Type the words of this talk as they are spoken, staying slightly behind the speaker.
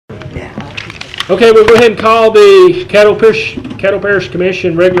Okay, we'll go ahead and call the Caddo Parish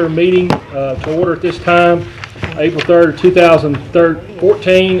Commission regular meeting to order at this time, April 3rd,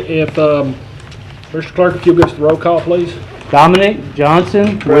 2014. If Mr. Clerk, if you'll give us the roll call, please. Dominic,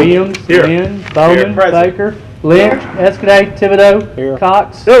 Johnson, Williams, Lynn, Bowman, Baker, Lynch, Escadade, Thibodeau, Here.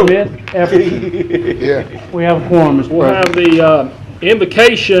 Cox, Smith, Everett. Yeah. We have a quorum, Mr. We'll have President. the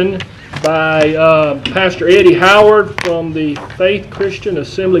invocation by Pastor Eddie Howard from the Faith Christian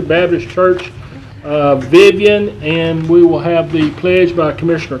Assembly Baptist Church, Vivian, and we will have the pledge by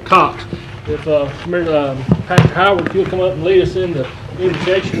Commissioner Cox. If Pastor Howard, if you'll come up and lead us in the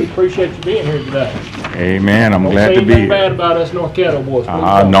invitation, we appreciate you being here today. Amen. I'm glad to be Don't say here. bad about us North Caddo boys.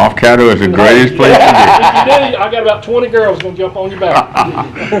 North Caddo is the greatest place to If you do, I got about 20 girls going to jump on your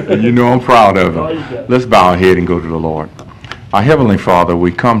back. be. You know I'm proud of Oh, you them. got it. Let's bow our head and go to the Lord. Our Heavenly Father, we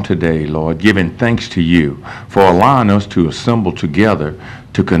come today, Lord, giving thanks to you for allowing us to assemble together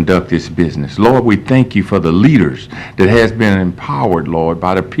to conduct this business. Lord, we thank you for the leaders that has been empowered, Lord,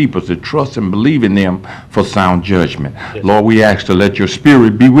 by the people to trust and believe in them for sound judgment. Yes. Lord, we ask to let your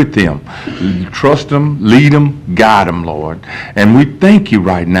spirit be with them. Trust them, lead them, guide them, Lord. And we thank you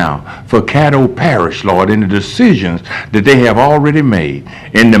right now for Caddo Parish, Lord, and the decisions that they have already made.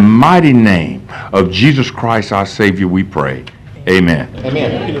 In the mighty name of Jesus Christ, our Savior, we pray. Amen.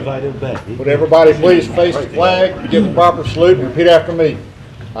 Amen. Would everybody please face the flag, give the proper salute, and repeat after me.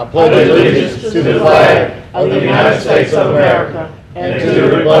 I pledge allegiance to the flag of the United States of America and to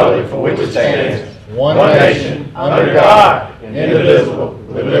the republic for which it stands, one nation, under God, indivisible,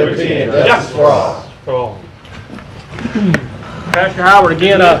 with liberty and justice for all. Pastor Howard,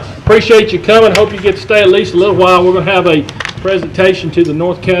 again, I appreciate you coming. Hope you get to stay at least a little while. We're going to have a presentation to the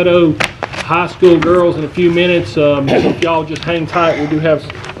North Caddo High School girls in a few minutes. If y'all just hang tight, we do have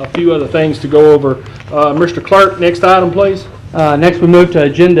a few other things to go over. Mr. Clerk, next item, please. Next we move to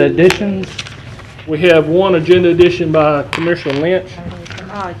agenda additions. We have one agenda addition by Commissioner Lynch.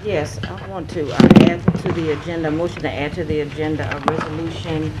 Yes, I want to add to the agenda, motion to add to the agenda a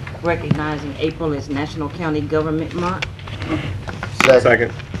resolution recognizing April as National County Government Month.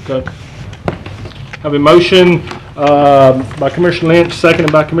 Second. Okay. Have a motion by Commissioner Lynch,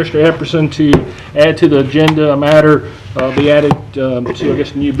 seconded by Commissioner Epperson to add to the agenda a matter be added to, I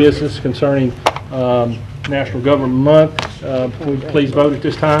guess, new business concerning National Government Month. Will you please vote at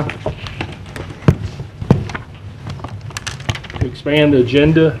this time to expand the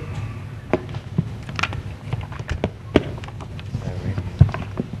agenda?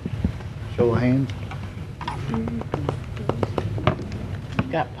 Show of hands.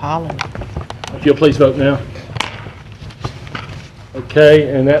 Got pollen. If you'll please vote now.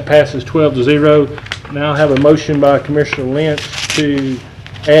 Okay, and that passes 12-0. Now I have a motion by Commissioner Lynch to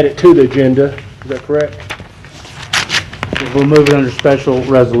add it to the agenda. Is that correct? We'll move it under special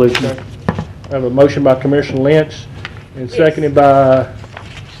resolution. I have a motion by Commissioner Lynch and seconded by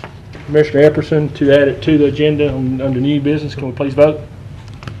Commissioner Epperson to add it to the agenda under new business. Can we please vote?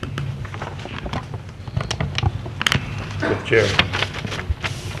 Mr. Chair.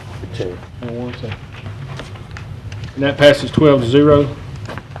 And that passes 12-0.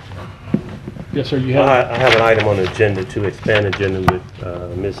 Yes, sir, you have it. I have an item on the agenda to expand the agenda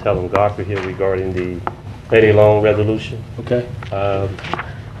with Ms. Helen Garker here regarding the payday loan resolution. Okay.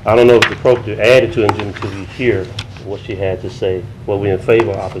 I don't know if it's appropriate to add it to the agenda until we hear what she had to say, whether we're in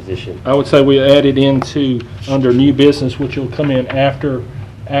favor or opposition. I would say we add it into under new business, which will come in after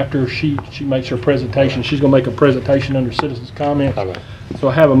she makes her presentation. She's going to make a presentation under citizens' comments. All right. So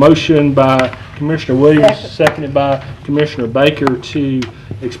I have a motion by Commissioner Williams, seconded by Commissioner Baker to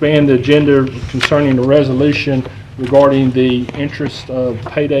expand the agenda concerning the resolution regarding the interest of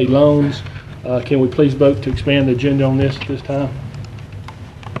payday loans. Can we please vote to expand the agenda on this at this time?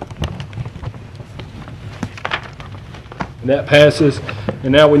 And that passes.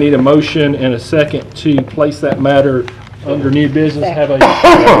 And now we need a motion and a second to place that matter under new business. Have a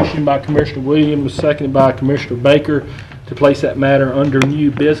motion by Commissioner Williams, seconded by Commissioner Baker to place that matter under new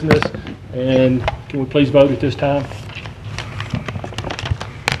business. And can we please vote at this time?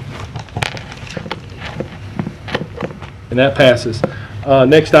 And that passes.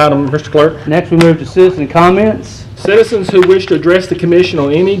 Next item, Mr. Clerk. Next we move to citizen comments. Citizens who wish to address the commission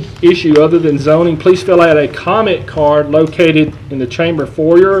on any issue other than zoning, please fill out a comment card located in the chamber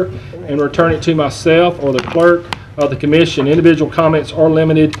foyer and return it to myself or the clerk of the commission. Individual comments are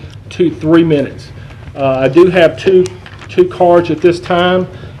limited to 3 minutes. I do have two cards at this time,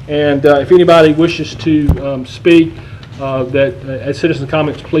 and if anybody wishes to speak at citizen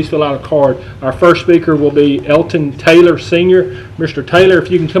comments, please fill out a card. Our first speaker will be Elton Taylor Sr. Mr. Taylor, if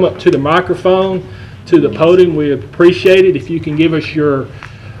you can come up to the microphone, to the podium, we appreciate it. If you can give us your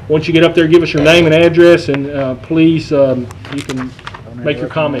once you get up there, give us your name and address, and please, you can make your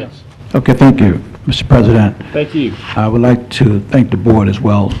comments. Okay, thank you, Mr. President. Thank you. I would like to thank the board as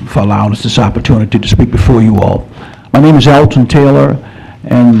well for allowing us this opportunity to speak before you all. My name is Alton Taylor,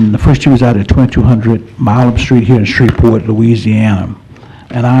 and the first year was out at 2200 Milam Street here in Shreveport, Louisiana,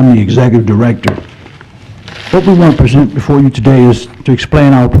 and I'm the executive director. What we want to present before you today is to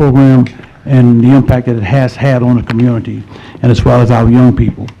explain our program and the impact that it has had on the community, and as well as our young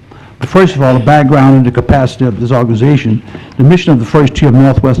people. But first of all, the background and the capacity of this organization. The mission of the First Tier of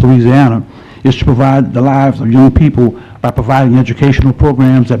Northwest Louisiana is to provide the lives of young people by providing educational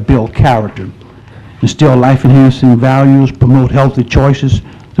programs that build character, instill life-enhancing values, promote healthy choices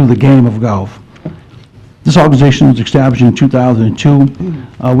through the game of golf. This organization was established in 2002.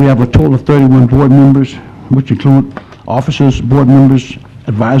 We have a total of 31 board members, which include officers, board members,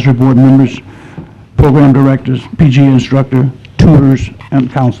 advisory board members, program directors, PGA instructor, tutors,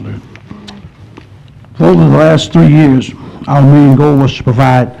 and counselors. Over the last 3 years, our main goal was to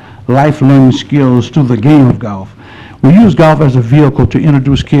provide life learning skills through the game of golf. We use golf as a vehicle to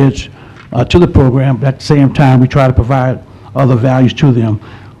introduce kids to the program, but at the same time, we try to provide other values to them.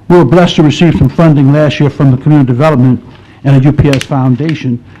 We were blessed to receive some funding last year from the Community Development and the UPS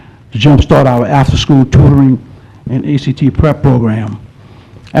Foundation to jumpstart our after-school tutoring and ACT prep program.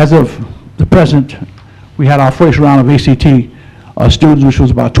 As of the present, we had our first round of ACT students, which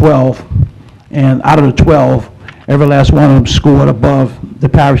was about 12, and out of the 12, every last one of them scored above the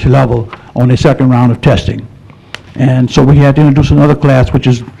parish level on their second round of testing. And so we had to introduce another class, which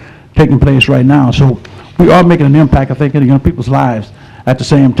is taking place right now. So we are making an impact, I think, in young people's lives at the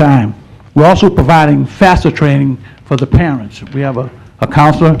same time. We're also providing faster training for the parents. We have a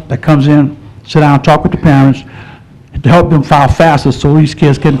counselor that comes in, sit down, talk with the parents to help them file faster so these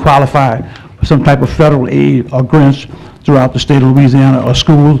kids can qualify for some type of federal aid or grants throughout the state of Louisiana or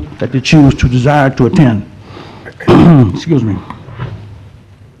schools that they choose to desire to attend. Excuse me.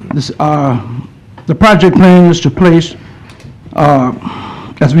 This, the project plan is to place,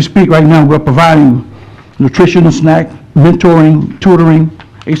 as we speak right now, we're providing nutrition and snack, mentoring, tutoring,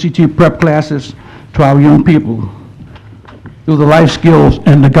 ACT prep classes to our young people through the life skills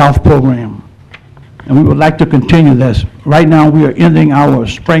and the golf program. And we would like to continue this. Right now, we are ending our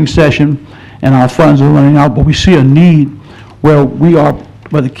spring session and our funds are running out, but we see a need where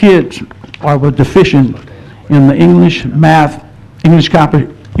the kids are deficient in the English, math, English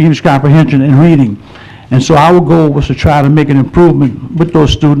comprehension, and reading. And so our goal was to try to make an improvement with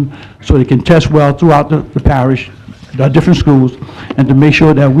those students so they can test well throughout the parish, the different schools, and to make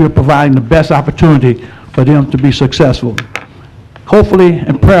sure that we're providing the best opportunity for them to be successful. Hopefully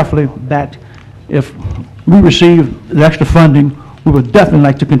and prayerfully that if we receive the extra funding, we would definitely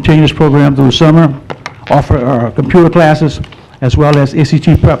like to continue this program through the summer, offer our computer classes, as well as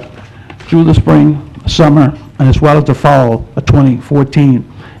ACT prep through the spring, summer, and as well as the fall of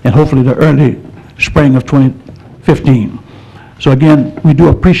 2014, and hopefully the early spring of 2015. So again, we do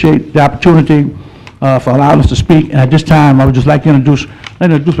appreciate the opportunity for allowing us to speak, and at this time, I would just like to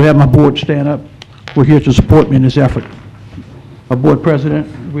we have my board stand up. We're here to support me in this effort. Our board president,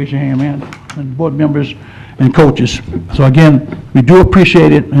 raise your hand, man, and board members and coaches. So again, we do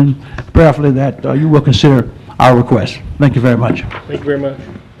appreciate it, and prayerfully that you will consider our request. Thank you very much. Thank you very much.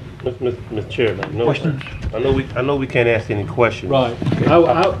 Mr. Chairman, no Questions? I know we can't ask any questions. Right.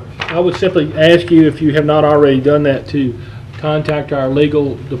 I would simply ask you, if you have not already done that, to contact our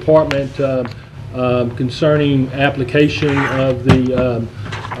legal department concerning application of the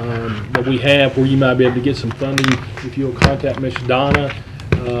that we have, where you might be able to get some funding. If you'll contact Ms. Donna.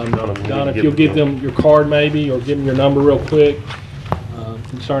 Donna, if you'll give them your card maybe, or give them your number real quick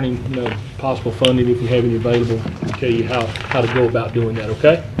concerning, possible funding, if you have any available, to tell you how to go about doing that,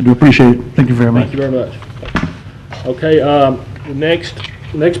 okay? I do appreciate it. Thank you very much. Thank you very much. Okay, the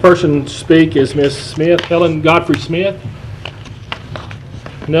next person to speak is Ms. Smith, Helen Godfrey Smith,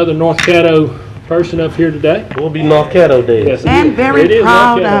 another North Caddo person up here today. We'll be North Caddo Day. Yes, And very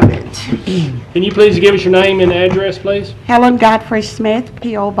proud of it. Can you please give us your name and address, please? Helen Godfrey Smith,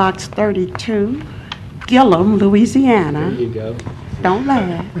 P.O. Box 32, Gillum, Louisiana. There you go. Don't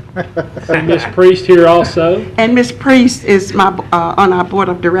laugh. And Ms. Priest here also. And Ms. Priest is on our board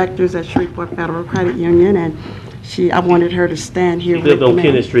of directors at Shreveport Federal Credit Union, and I wanted her to stand here She with lived on me.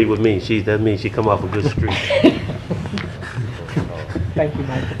 Kennedy Street with me. That means she come off a good street. Thank you,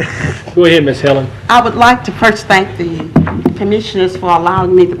 Mike. Go ahead, Ms. Helen. I would like to first thank the commissioners for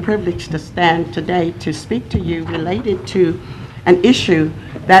allowing me the privilege to stand today to speak to you related to an issue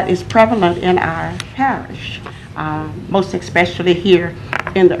that is prevalent in our parish, most especially here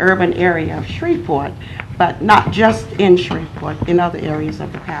in the urban area of Shreveport. but not just in Shreveport, in other areas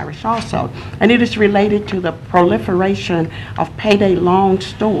of the parish also. And it is related to the proliferation of payday loan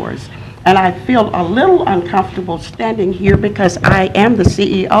stores. And I feel a little uncomfortable standing here because I am the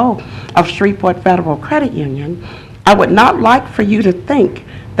CEO of Shreveport Federal Credit Union. I would not like for you to think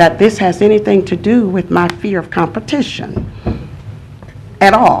that this has anything to do with my fear of competition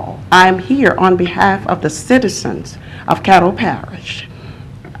at all. I'm here on behalf of the citizens of Caddo Parish,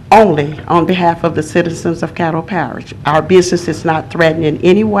 only on behalf of the citizens of Caddo Parish. Our business is not threatened in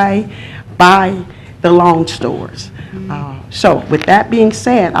any way by the loan stores. So with that being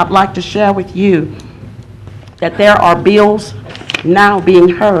said, I'd like to share with you that there are bills now being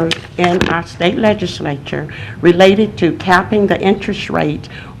heard in our state legislature related to capping the interest rate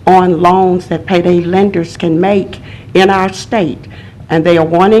on loans that payday lenders can make in our state. And they are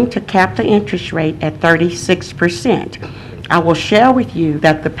wanting to cap the interest rate at 36%. I will share with you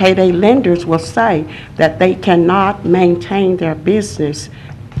that the payday lenders will say that they cannot maintain their business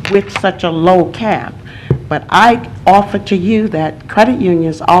with such a low cap. But I offer to you that credit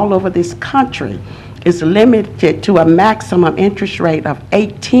unions all over this country is limited to a maximum interest rate of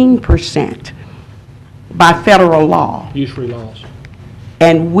 18% by federal law. Use-free laws.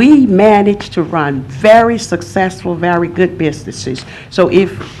 And we manage to run very successful, very good businesses. So if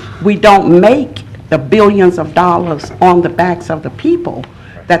we don't make the billions of dollars on the backs of the people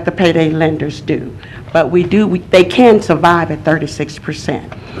that the payday lenders do, but they can survive at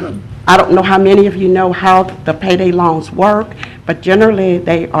 36%. I don't know how many of you know how the payday loans work, but generally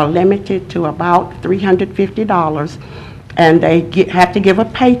they are limited to about $350, and they have to give a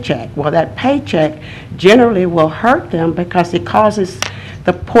paycheck. Well, that paycheck generally will hurt them because it causes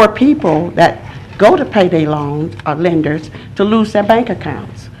the poor people that go to payday loans or lenders to lose their bank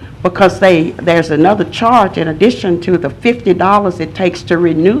accounts, because there's another charge in addition to the $50 it takes to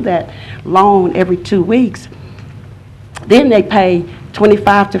renew that loan every 2 weeks. Then they pay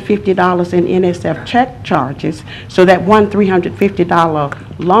 $25 to $50 in NSF check charges, so that one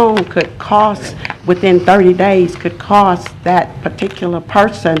 $350 loan could cost, within 30 days, could cost that particular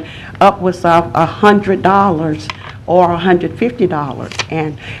person upwards of $100 or $150.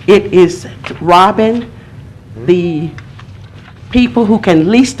 And it is robbing the people who can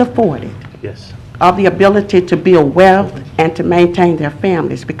least afford it. Yes. Of the ability to build wealth and to maintain their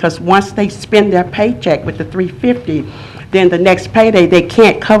families, because once they spend their paycheck with the $350, then the next payday they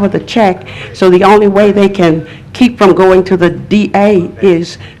can't cover the check. So the only way they can keep from going to the DA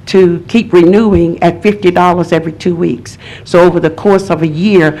is to keep renewing at $50 every 2 weeks. So over the course of a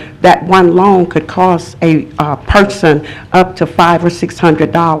year, that one loan could cost a person up to $500 or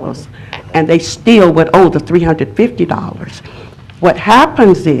 $600, and they still would owe the $350. What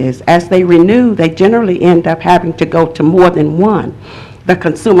happens is, as they renew, they generally end up having to go to more than one. The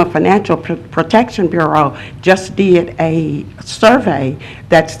Consumer Financial Protection Bureau just did a survey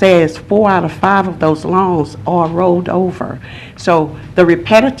that says 4 out of 5 of those loans are rolled over. So the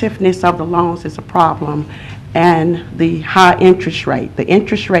repetitiveness of the loans is a problem, and the high interest rate. The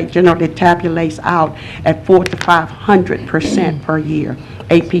interest rate generally tabulates out at 400 to 500% per year,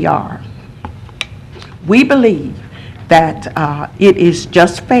 APR. We believe that it is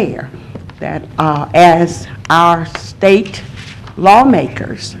just fair that as our state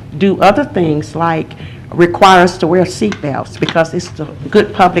lawmakers do other things like require us to wear seatbelts because it's the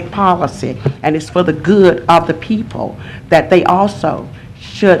good public policy and it's for the good of the people, that they also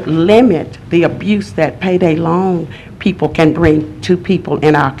should limit the abuse that payday loan people can bring to people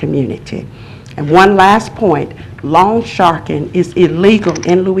in our community. And one last point, loan sharking is illegal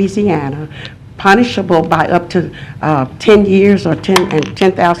in Louisiana, punishable by up to 10 years or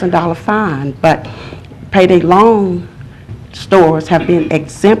 $10,000 fine, but payday loan stores have been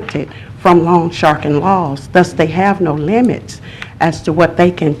exempted from loan sharking laws. Thus, they have no limits as to what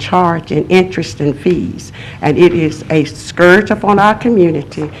they can charge in interest and fees. And it is a scourge upon our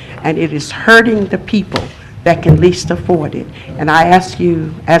community, and it is hurting the people that can least afford it. And I ask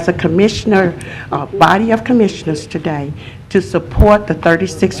you, as a commissioner, body of commissioners today, to support the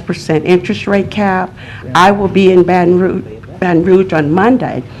 36% interest rate cap. I will be in Baton Rouge on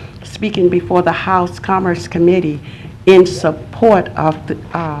Monday, speaking before the House Commerce Committee in support of the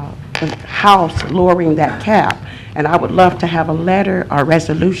House lowering that cap. And I would love to have a letter or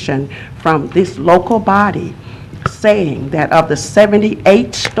resolution from this local body saying that of the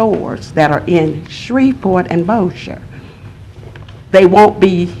 78 stores that are in Shreveport and Bossier, they won't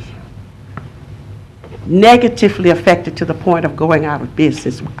be negatively affected to the point of going out of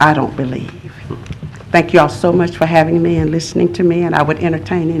business, I don't believe. Thank you all so much for having me and listening to me, and I would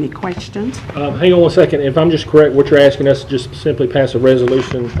entertain any questions. Hang on one second. If I'm just correct, what you're asking us to just simply pass a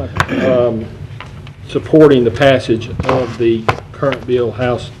resolution supporting the passage of the current bill,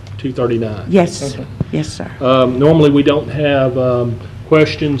 House 239. Yes, yes, sir. Normally, we don't have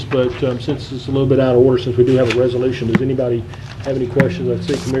questions, but since it's a little bit out of order, since we do have a resolution, does anybody have any questions? I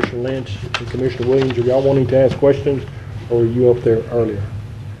see Commissioner Lynch and Commissioner Williams. Are y'all wanting to ask questions, or were you up there earlier?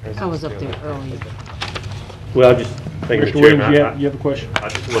 I was up there earlier. Well, I just thank you, Commissioner Williams, Chairman. you have a question? I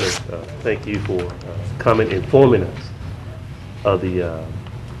just want to thank you for coming, informing us of the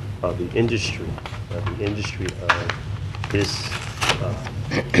industry of this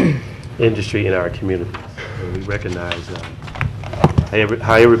industry in our communities. And we recognize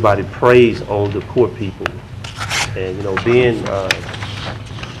how everybody preys on the poor people, and being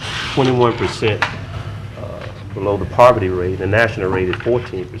 21% below the poverty rate. The national rate is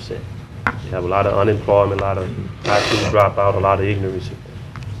 14%. You have a lot of unemployment, a lot of high school dropout, a lot of ignorance,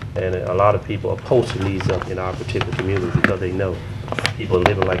 and a lot of people are posting these up in our particular community because they know people are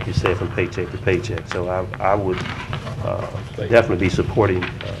living, like you said, from paycheck to paycheck. So I would definitely be supporting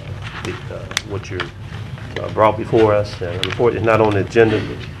what you brought before us. The report is not on the agenda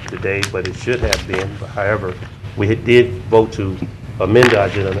today, but it should have been. But however, we did vote to amend the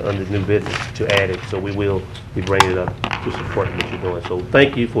agenda under new business to add it, so we will be bringing it up to support what you're doing. So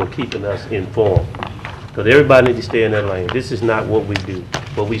thank you for keeping us informed, because everybody needs to stay in their lane. This is not what we do,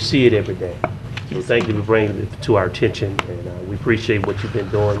 but we see it every day. So thank you for bringing it to our attention, and we appreciate what you've been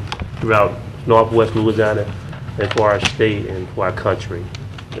doing throughout Northwest Louisiana and for our state and for our country.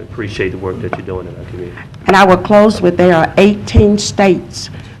 I appreciate the work that you're doing in our community. And I will close with, there are 18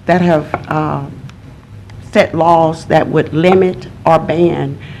 states that have set laws that would limit or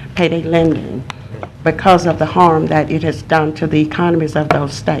ban payday lending because of the harm that it has done to the economies of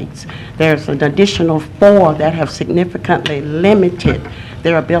those states. There's an additional 4 that have significantly limited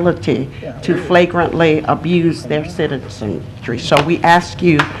their ability to flagrantly abuse their citizenry. So we ask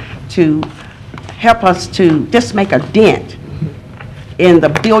you to help us to just make a dent in the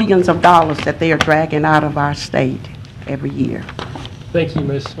billions of dollars that they are dragging out of our state every year. Thank you,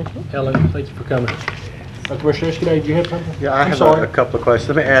 Ms. Helen. Thank you for coming. Commissioner Escudé, do you have something? Yeah, I have a couple of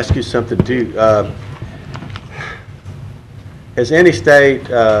questions. Let me ask you something too. Has any state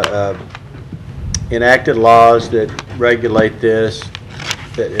enacted laws that regulate this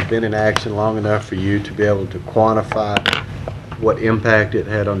that have been in action long enough for you to be able to quantify what impact it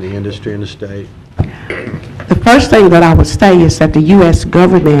had on the industry in the state? The first thing that I would say is that the U.S.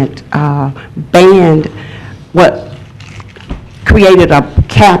 government banned created a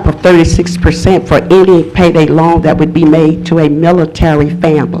cap of 36% for any payday loan that would be made to a military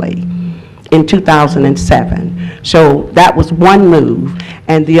family in 2007. So that was one move,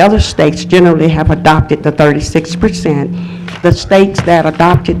 and the other states generally have adopted the 36%. The states that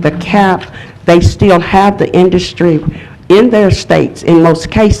adopted the cap, they still have the industry in their states. In most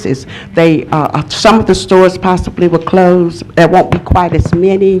cases, they some of the stores possibly will close. There won't be quite as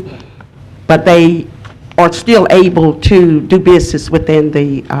many, but they are still able to do business within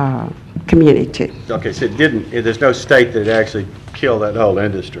the community. Okay, so there's no state that actually killed that whole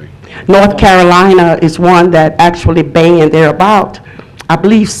industry. North Carolina is one that actually banned. There are about, I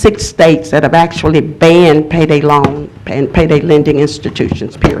believe, 6 states that have actually banned payday loan and payday lending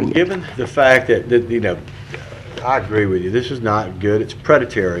institutions, period. Given the fact that I agree with you. This is not good. It's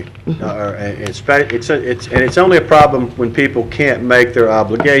predatory. It's only a problem when people can't make their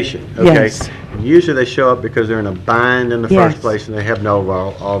obligation. Okay. Yes. And usually they show up because they're in a bind in the first place and they have no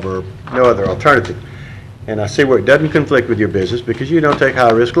other alternative. And I see where it doesn't conflict with your business because you don't take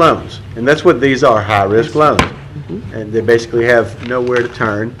high-risk loans, and that's what these are, high-risk loans. And they basically have nowhere to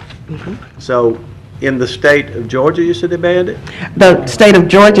turn. So. In the state of Georgia, you said they banned it? The state of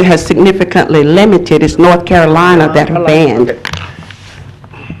Georgia has significantly limited. It's North Carolina that have banned. Okay.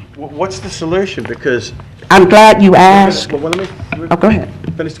 What's the solution? Because I'm glad you asked. Well, let me go ahead.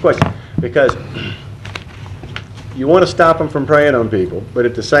 Finish the question. Because you want to stop them from preying on people, but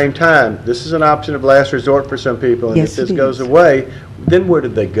at the same time, this is an option of last resort for some people, and Yes, if this goes away, then where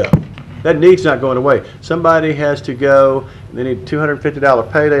did they go? That need's not going away. Somebody has to go, they need a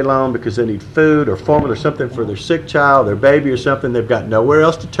 $250 payday loan because they need food or formula or something for their sick child, their baby or something. They've got nowhere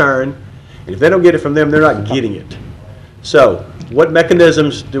else to turn. And if they don't get it from them, they're not getting it. So what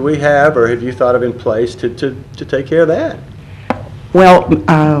mechanisms do we have or have you thought of in place to take care of that? Well,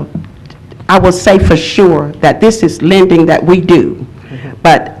 I will say for sure that this is lending that we do.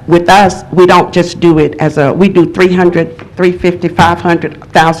 But with us, we don't just do it as we do $300,000, $350,000,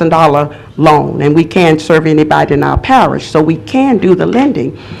 $500,000 loan, and we can serve anybody in our parish. So we can do the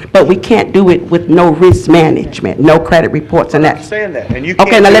lending, but we can't do it with no risk management, no credit reports and that. I understand that, and you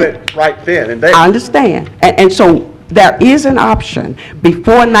can't do it right then and there. I understand. And so there is an option.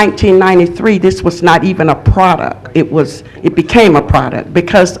 Before 1993, this was not even a product. It became a product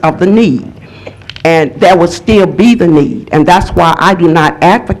because of the need. And there will still be the need. And that's why I do not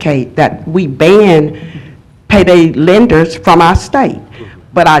advocate that we ban payday lenders from our state.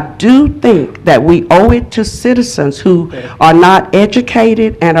 But I do think that we owe it to citizens who are not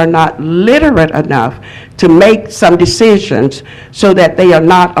educated and are not literate enough to make some decisions so that they are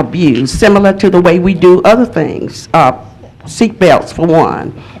not abused, similar to the way we do other things. Seat belts, for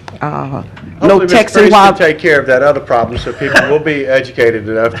one. No Hopefully, Ms. texting Priest while... can take care of that other problem, so people will be educated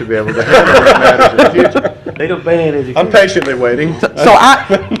enough to be able to handle those matters in the future. They don't ban education. I'm patiently waiting.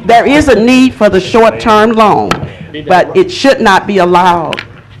 There is a need for the short-term loan, but it should not be allowed.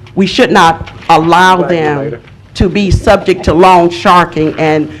 We should not allow them to be subject to loan sharking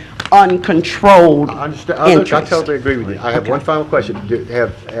and uncontrolled I understand. I interest. totally agree with you. I have one final question.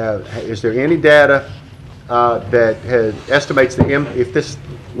 Is there any data that estimates if this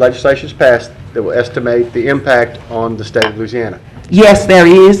legislation is passed, that will estimate the impact on the state of Louisiana? Yes, there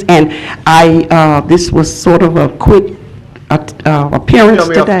is, and this was sort of a quick appearance Tell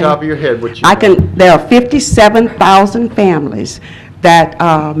me today. off the top of your head what you There are 57,000 families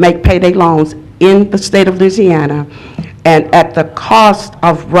that make payday loans in the state of Louisiana, and at the cost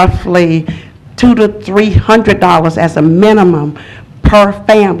of roughly $200 to $300 as a minimum per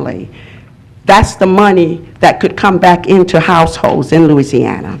family. That's the money that could come back into households in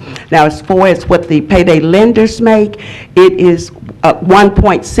Louisiana. Now, as far as what the payday lenders make, it is a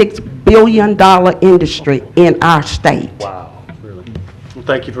 $1.6 billion industry in our state. Wow, really? Well,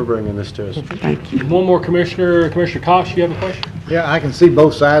 thank you for bringing this to us. Thank you. One more, Commissioner Cox, you have a question? Yeah, I can see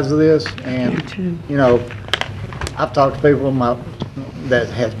both sides of this, and, you know, I've talked to people that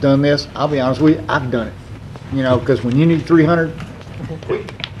have done this. I'll be honest with you, I've done it. You know, because when you need 300,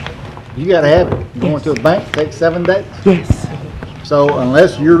 you gotta have it. Going to a bank takes 7 days. Yes. So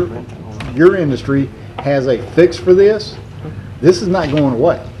unless your industry has a fix for this, this is not going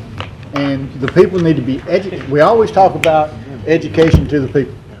away. And the people need to be educated. We always talk about education to the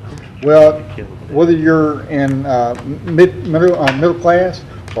people. Well, whether you're in middle class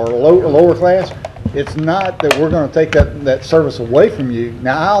or lower class, it's not that we're going to take that service away from you.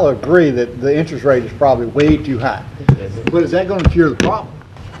 Now, I'll agree that the interest rate is probably way too high. But is that going to cure the problem?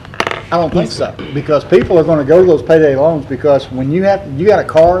 I don't think so, because people are going to go to those payday loans because when you got a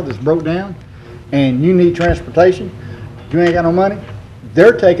car that's broke down and you need transportation, you ain't got no money,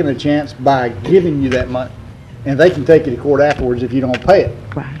 they're taking a chance by giving you that money, and they can take you to court afterwards if you don't pay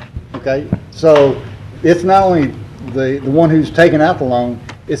it. Right. Okay, so it's not only the one who's taking out the loan,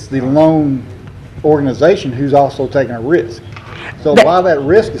 it's the loan organization who's also taking a risk. So while that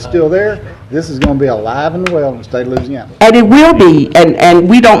risk is still there, this is going to be alive and well in the state of Louisiana. And it will be, and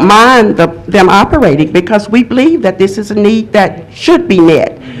we don't mind them operating because we believe that this is a need that should be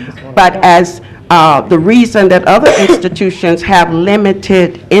met. But as the reason that other institutions have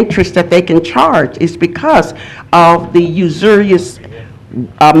limited interest that they can charge is because of the usurious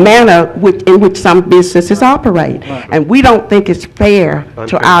manner in which some businesses operate. And we don't think it's fair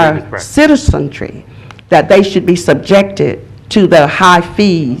to our citizenry that they should be subjected to the high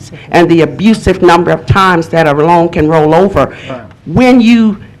fees and the abusive number of times that a loan can roll over. When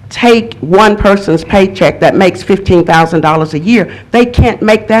you take one person's paycheck that makes $15,000 a year, they can't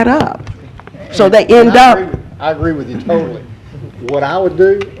make that up. So they end up... I agree with you totally. What I would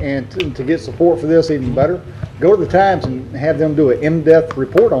do, and to get support for this even better, go to the Times and have them do an in-depth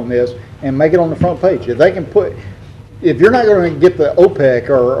report on this and make it on the front page. If they can if you're not going to get the OPEC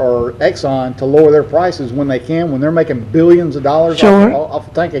or Exxon to lower their prices when they're making billions of dollars off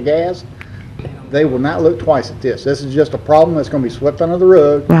a tank of gas, they will not look twice at this. This is just a problem that's going to be swept under the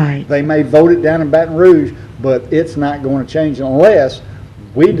rug. Right. They may vote it down in Baton Rouge, but it's not going to change unless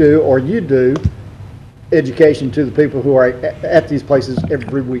we do, or you do, education to the people who are at these places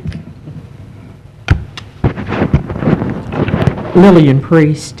every week. Lillian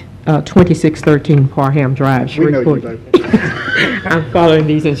Priest, 2613 Parham Drive, We know you, Shreveport. baby. I'm following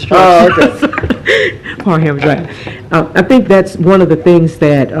these instructions. Oh, okay. Parham Drive. I think that's one of the things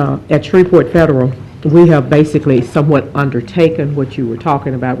that at Shreveport Federal, we have basically somewhat undertaken what you were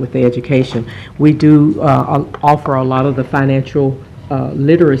talking about with the education. We do offer a lot of the financial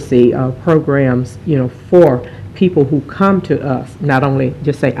literacy programs, for people who come to us, not only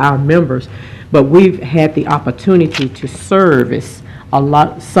just say our members, but we've had the opportunity to service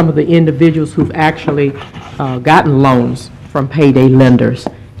some of the individuals who've actually gotten loans from payday lenders,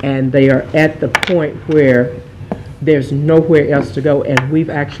 and they are at the point where there's nowhere else to go, and we've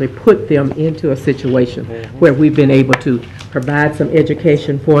actually put them into a situation where we've been able to provide some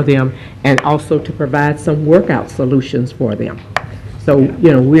education for them and also to provide some workout solutions for them. So,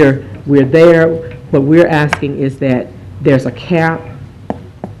 you know, we're there. What we're asking is that there's a cap,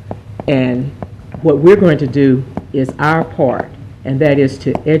 and what we're going to do is our part, and that is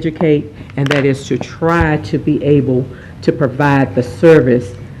to educate, and that is to try to be able to provide the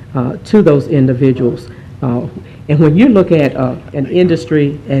service to those individuals. And when you look at an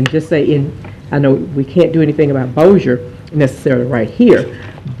industry, and just say I know we can't do anything about Bossier necessarily right here,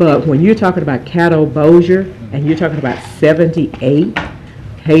 but when you're talking about Caddo, Bossier, and you're talking about 78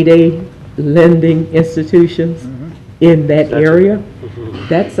 payday lending institutions in that area,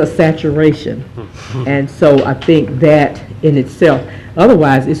 that's a saturation. And so I think that in itself,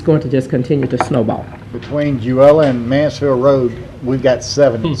 otherwise it's going to just continue to snowball. Between Jewella and Mansfield Road, we've got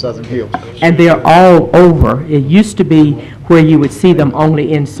 7 in Southern Hills. And they're all over. It used to be where you would see them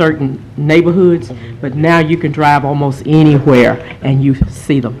only in certain neighborhoods, but now you can drive almost anywhere and you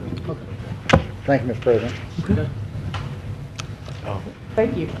see them. Thank you, Mr. President. Okay.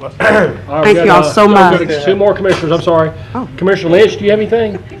 Thank you. Thank you all so much. We've got 2 more commissioners, I'm sorry. Oh. Commissioner Lynch, do you have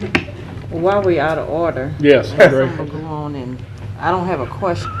anything? While we're out of order, Yes, I agree. I'm gonna go on, and I don't have a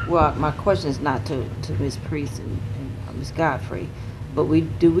question. Well, my question is not to Ms. Priest and Ms. Godfrey, but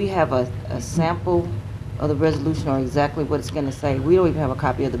do we have a sample of the resolution or exactly what it's going to say? We don't even have a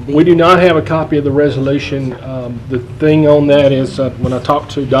copy of the bill. We do not have a copy of the resolution. The thing on that is when I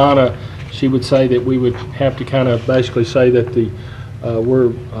talked to Donna, she would say that we would have to kind of basically say that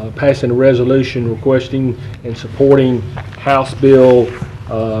we're passing a resolution requesting and supporting House Bill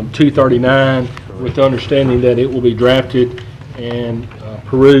 239 with the understanding that it will be drafted and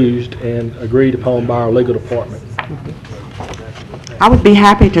perused and agreed upon by our legal department. I would be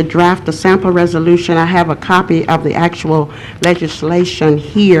happy to draft a sample resolution. I have a copy of the actual legislation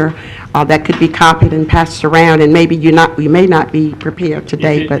here that could be copied and passed around, and maybe you may not be prepared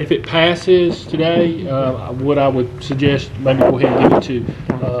today. If it passes today, what I would suggest, maybe go ahead and give it to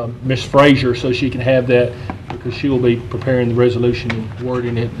Ms. Frazier so she can have that, because she will be preparing the resolution and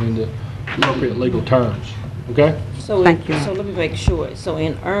wording it in the appropriate legal terms. Okay? Thank you. So let me make sure. So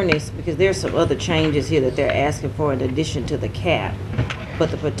in earnest, because there's some other changes here that they're asking for in addition to the cap,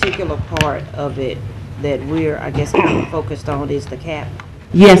 but the particular part of it that we're, I guess, kind of focused on is the cap.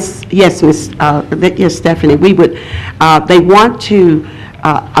 Yes, Ms. Yes, Stephanie. We would. They want to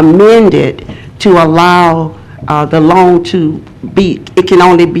amend it to allow the loan to be. It can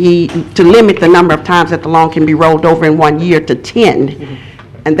only be to limit the number of times that the loan can be rolled over in 1 year to 10,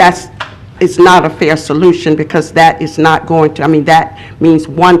 and it's not a fair solution, because that is not going to, I mean, that means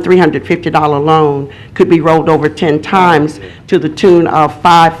one $350 loan could be rolled over 10 times to the tune of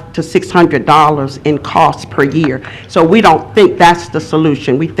 $500 to $600 in costs per year. So we don't think that's the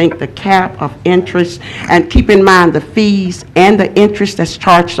solution. We think the cap of interest, and keep in mind the fees and the interest that's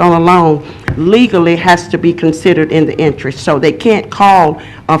charged on a loan legally has to be considered in the interest. So they can't call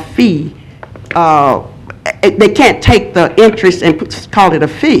a fee, they can't take the interest and call it a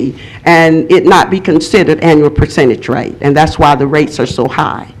fee and it not be considered annual percentage rate, and that's why the rates are so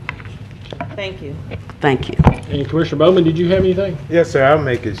high. Thank you. Thank you. And Commissioner Bowman, did you have anything? Yes, sir. I'll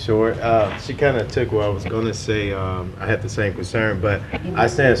make it short. She kind of took what I was going to say. I had the same concern, but I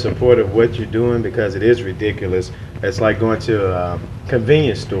stand in support of what you're doing because it is ridiculous. It's like going to a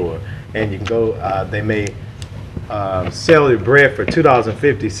convenience store and you can go, they may sell your bread for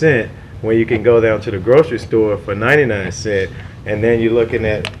 $2.50 when you can go down to the grocery store for 99 cents, and then you're looking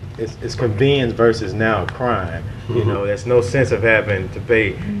at it's convenience versus now crime. You know, there's no sense of having to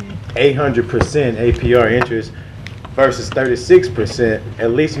pay 800% APR interest versus 36%.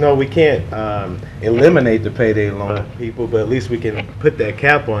 At least, you know, we can't eliminate the payday loan people, but at least we can put that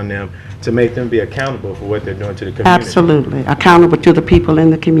cap on them to make them be accountable for what they're doing to the community. Absolutely. Accountable to the people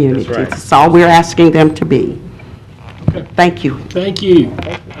in the community. That's right. That's all we're asking them to be. Thank you. Thank you.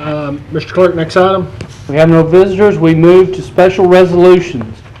 Mr. Clerk, next item. We have no visitors. We move to special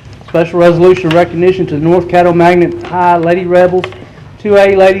resolutions. Special resolution of recognition to the North Caddo Magnet High Lady Rebels,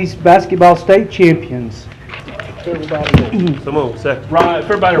 2A Ladies Basketball State Champions. Come on, second. Rise,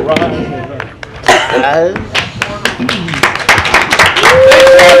 everybody rise.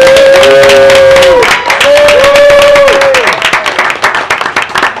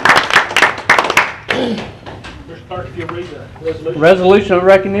 Resolution of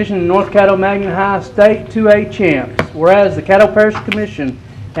recognition of North Caddo Magnet High State 2A champs. Whereas the Caddo Parish Commission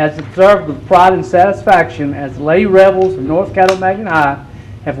has observed with pride and satisfaction as the Lady Rebels of North Caddo Magnet High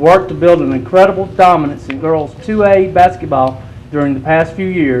have worked to build an incredible dominance in girls 2A basketball during the past few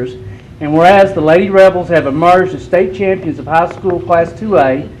years. And whereas the Lady Rebels have emerged as state champions of high school Class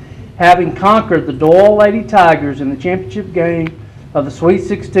 2A, having conquered the Doyle Lady Tigers in the championship game of the Sweet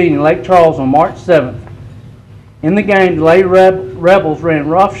 16 in Lake Charles on March 7th. In the game, the Lady Rebels ran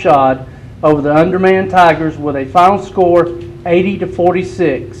roughshod over the undermanned Tigers with a final score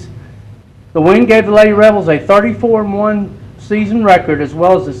 80-46. The win gave the Lady Rebels a 34-1 season record as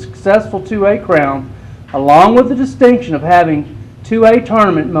well as a successful 2A crown, along with the distinction of having 2A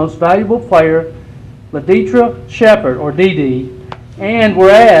tournament most valuable player, Laditra Shepard, or DD, and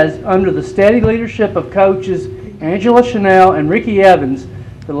whereas under the steady leadership of coaches Angela Chanel and Ricky Evans,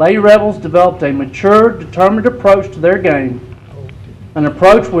 the Lady Rebels developed a mature, determined approach to their game, an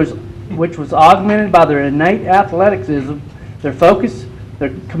approach which was augmented by their innate athleticism, their focus,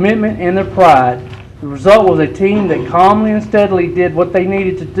 their commitment, and their pride. The result was a team that calmly and steadily did what they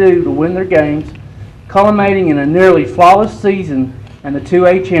needed to do to win their games, culminating in a nearly flawless season and the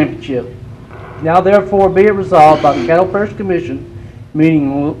 2A championship. Now therefore be it resolved by the Caddo Parish Commission,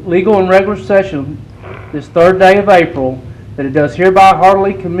 meeting in legal and regular session this third day of April, that it does hereby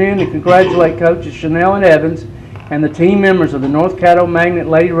heartily commend and congratulate coaches Chanel and Evans and the team members of the North Caddo Magnet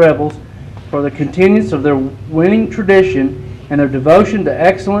Lady Rebels for the continuance of their winning tradition and their devotion to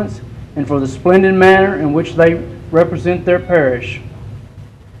excellence, and for the splendid manner in which they represent their parish.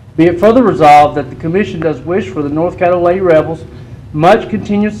 Be it further resolved that the Commission does wish for the North Caddo Lady Rebels much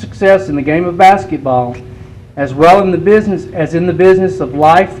continued success in the game of basketball, as well in the business of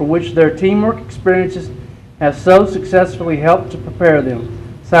life for which their teamwork experiences have so successfully helped to prepare them.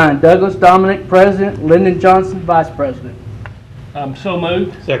 Signed, Douglas Dominic, President, Lyndon Johnson, Vice President. So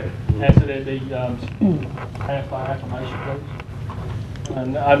moved. Second. Ask that it be passed by acclamation, please.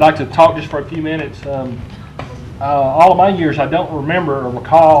 And I'd like to talk just for a few minutes. All of my years, I don't remember or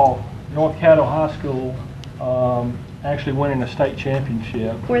recall North Caddo High School actually winning a state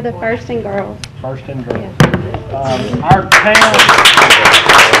championship. We're the first in girls. First in girls. Yeah. Our town.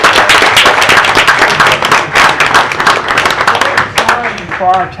 For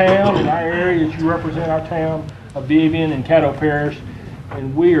our town and our area, that you represent our town of Vivian and Caddo Parish,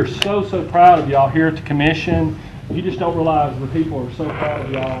 and we are so proud of y'all here at the Commission. You just don't realize the people are so proud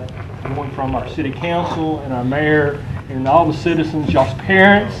of y'all, going from our city council and our mayor and all the citizens, y'all's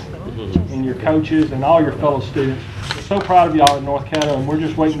parents and your coaches and all your fellow students. We're so proud of y'all at North Caddo, and we're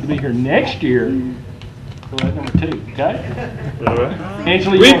just waiting to be here next year for that number 2, okay? All right.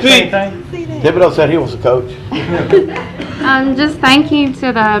 Angela, you want to say anything? Thibodeau said he was the coach. Just thank you to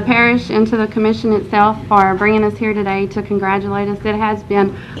the parish and to the commission itself for bringing us here today to congratulate us. It has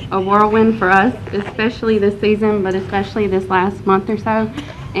been a whirlwind for us, especially this season, but especially this last month or so.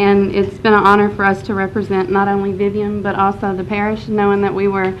 And it's been an honor for us to represent not only Vivian, but also the parish, knowing that we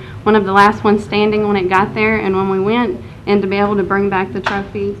were one of the last ones standing when it got there and when we went, and to be able to bring back the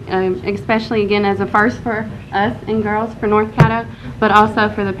trophy, especially again as a first for us and girls for North Caddo, but also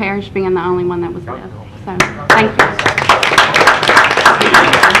for the parish being the only one that was left. So, thank you.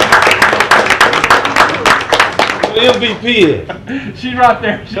 MVP. She's right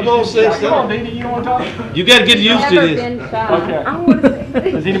there. Come on, sis. Come on, Dee Dee, you want to talk? You got to get used to this.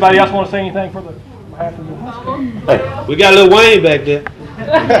 Okay. Does anybody else want to say anything for the behalf of the high school? Hey, we got a little Wayne back there.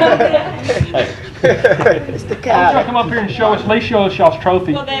 It's the guy. Come up here and show us, at least show us y'all's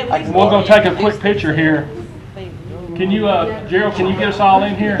trophy. We're going to take a quick picture here. Can you, Gerald, can you get us all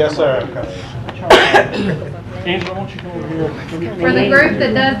in here? Yes, sir. Angela, why don't you go over here? For the group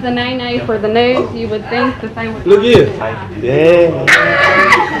that does the nay-nay for the news, you would think that they would... Look here. Yeah.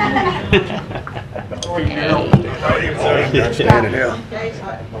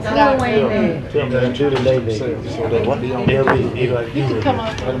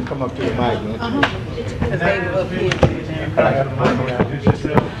 Let him come up to the mic.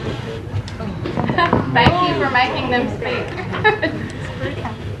 Thank you for making them speak.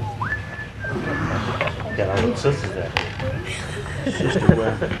 Got our little sisters there.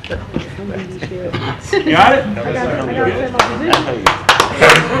 You got it?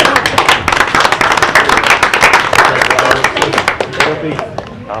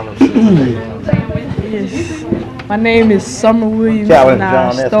 Yes. My name is Summer Williams, and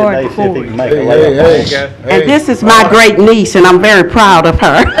I started for it. And this is my great niece, and I'm very proud of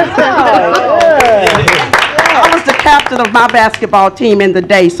her. I was the captain of my basketball team in the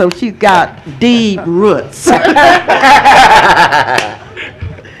day, so she's got deep roots.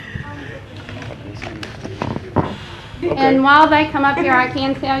 And while they come up here, I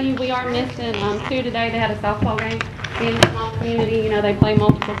can tell you we are missing 2 today. They had a softball game. Being a small community, you know, they play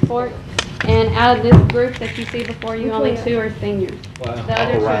multiple sports. And out of this group that you see before you, only 2 are seniors. Wow. The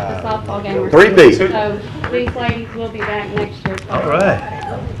other 2 at the softball game were 3 seniors. So these ladies will be back next year. All right.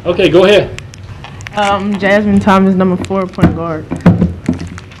 Okay, go ahead. Jasmine Thomas, number 4, point guard.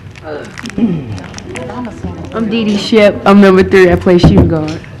 I'm Dee Dee Shep. I'm number 3. I play shooting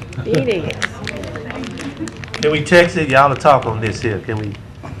guard. Dee Dee. Can we text it? Y'all to talk on this here. Can we?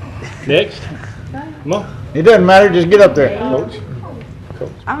 Next. Come on. It doesn't matter, just get up there, coach.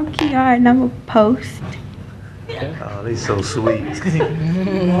 I'm Kiara, number post. Oh, they so sweet.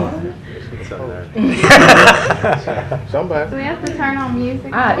 Somebody. Do we have to turn on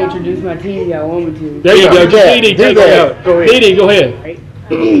music? I introduce my team, y'all want me to. There you go. Just Dee Dee, take it out. Go ahead. Dee Dee, go ahead.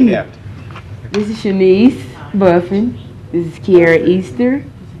 Yeah. This is Shanice Buffin. This is Kiara Easter.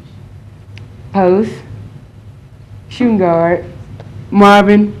 Post. Shooting guard.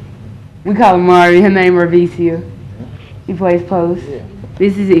 Marvin. We call him Marvin. Her name Ravicia. He plays post.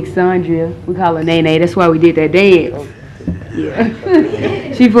 This is Exandria. We call her Nene. That's why we did that dance.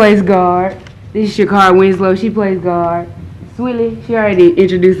 Yeah. She plays guard. This is Shakar Winslow. She plays guard. Swilly. She already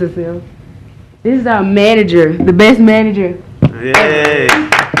introduced herself. This is our manager, the best manager. Yay.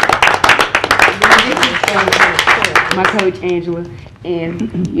 My coach Angela,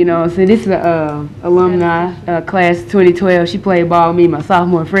 and you know, so this is a alumni class 2012. She played ball with me my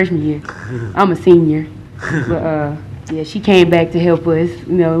sophomore and freshman year. I'm a senior, but yeah, she came back to help us.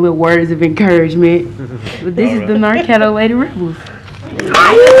 You know, little words of encouragement. But this is the North Caddo Lady Rebels.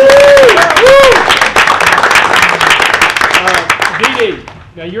 Dee Dee,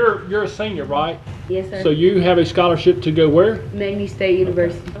 now you're a senior, right? Yes, sir. So you have a scholarship to go where? Magny State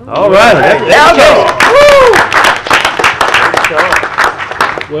University. All right. There we go.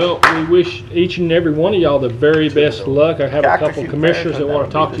 Well, we wish each and every one of y'all the very best luck. I have a couple commissioners that want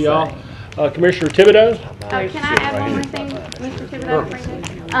to talk to y'all. Commissioner Thibodeau? Can I add one more thing, Mr.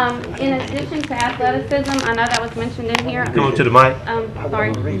 Thibodeau? In addition to athleticism, I know that was mentioned in here. Come on to the mic.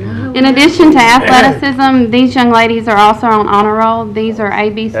 Sorry. In addition to athleticism, these young ladies are also on honor roll. These are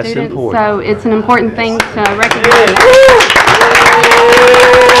AB That's students, important. so it's an important thing to recognize.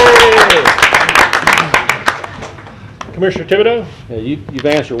 Commissioner Thibodeau? Yeah, you've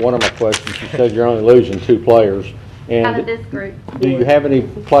answered one of my questions. You said you're only losing 2 players. Out of And this group. do you have any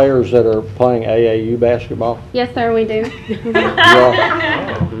players that are playing AAU basketball? Yes, sir, we do.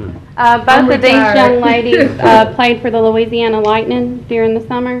 Yeah. Both of these young ladies played for the Louisiana Lightning during the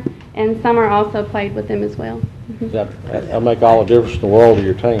summer, and Summer also played with them as well. That'll make all the difference in the world to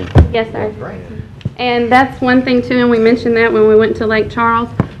your team. Yes, sir. And that's one thing too, and we mentioned that when we went to Lake Charles.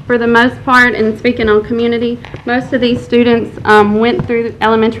 For the most part, and speaking on community, most of these students went through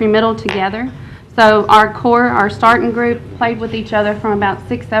elementary, middle together. So our core, our starting group, played with each other from about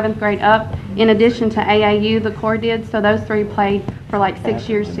 6th, 7th grade up. In addition to AAU, the core did. So those 3 played for like 6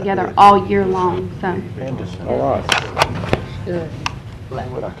 years together all year long. So. All right.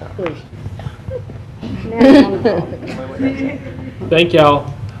 Thank y'all.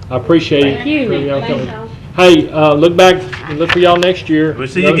 I appreciate it. Thank you. For y'all Thanks, coming. y'all. Hey, look back and look for y'all next year. We'll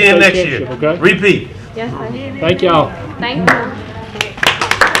see you again next year. Okay? Repeat. Yes, sir. Thank y'all. Thank you.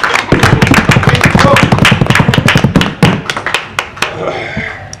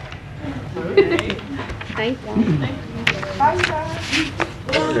 Thank you.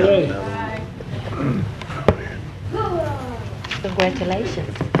 Okay.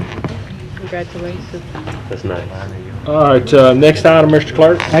 Congratulations. Congratulations. That's nice. All right, next item, Mr.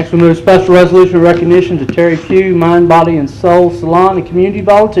 Clerk. Next, we move special resolution of recognition to Terry Pugh, Mind, Body, and Soul Salon and Community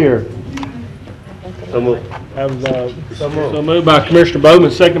Volunteer. So move. So moved by Commissioner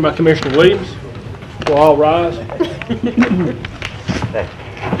Bowman, seconded by Commissioner Williams. We'll all rise.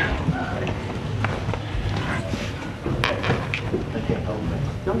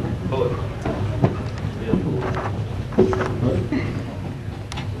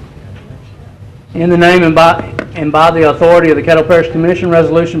 In the name and by the authority of the Caddo Parish Commission,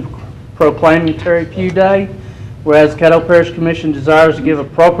 resolution proclaiming Terry Pugh Day, whereas the Caddo Parish Commission desires to give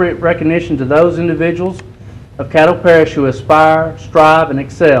appropriate recognition to those individuals of Caddo Parish who aspire, strive, and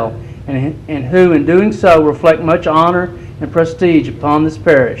excel, and who, in doing so, reflect much honor and prestige upon this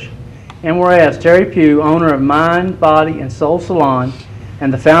parish. And whereas Terry Pugh, owner of Mind, Body, and Soul Salon,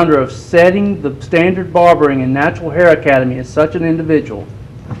 and the founder of Setting the Standard Barbering and Natural Hair Academy, is such an individual.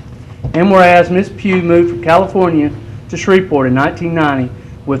 And whereas Ms. Pugh moved from California to Shreveport in 1990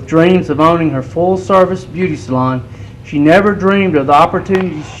 with dreams of owning her full-service beauty salon, she never dreamed of the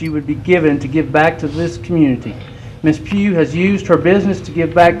opportunities she would be given to give back to this community. Ms. Pugh has used her business to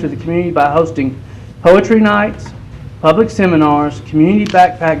give back to the community by hosting poetry nights, public seminars, community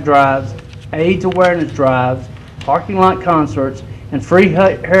backpack drives, AIDS awareness drives, parking lot concerts, and free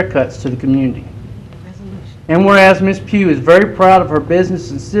haircuts to the community. And whereas Ms. Pugh is very proud of her business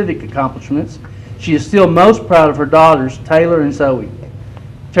and civic accomplishments, she is still most proud of her daughters, Taylor and Zoe.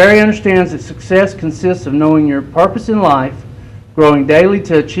 Terry understands that success consists of knowing your purpose in life, growing daily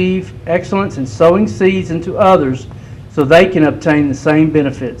to achieve excellence, and sowing seeds into others so they can obtain the same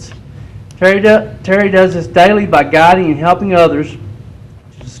benefits. Terry does this daily by guiding and helping others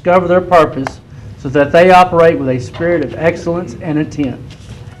to discover their purpose so that they operate with a spirit of excellence and intent.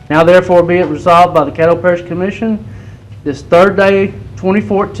 Now therefore be it resolved by the Caddo Parish Commission this third day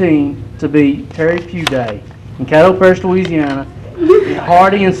 2014 to be Terry Pugh Day in Caddo Parish, Louisiana, in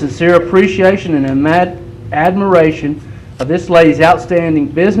hearty and sincere appreciation and admiration of this lady's outstanding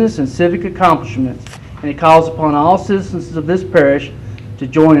business and civic accomplishments, and it calls upon all citizens of this parish to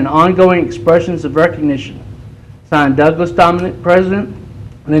join in ongoing expressions of recognition. Signed, Douglas Dominic, President;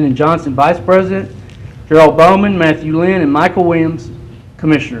 Lyndon Johnson, Vice President; Gerald Bowman, Matthew Lynn, and Michael Williams,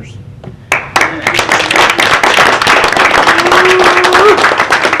 Commissioners.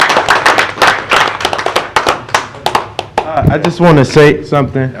 I just want to say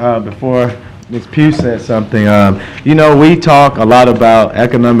something before Ms. Pugh says something. You know, we talk a lot about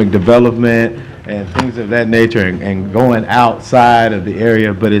economic development and things of that nature and going outside of the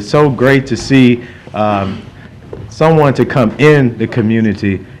area, but it's so great to see someone to come in the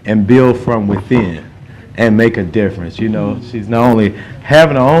community and build from within and make a difference. You know, she's not only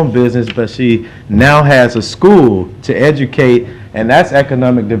having her own business, but she now has a school to educate, and that's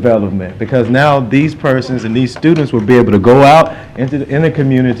economic development, because now these persons and these students will be able to go out in the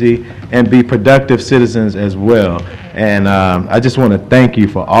community and be productive citizens as well. And I just want to thank you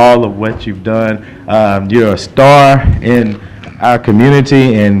for all of what you've done. You're a star in our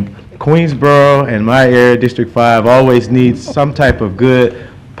community, and Queensboro and my area, District 5, always needs some type of good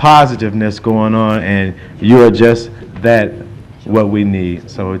positiveness going on, and you are just that, what we need.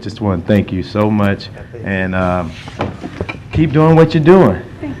 So I just want to thank you so much, and keep doing what you're doing.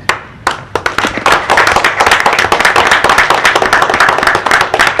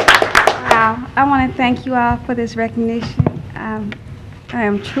 Wow, I want to thank you all for this recognition. I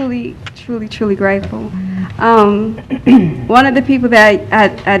am truly, truly, truly grateful. One of the people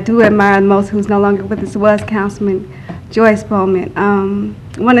that I do admire the most, who's no longer with us, was Councilman Joyce Bowman.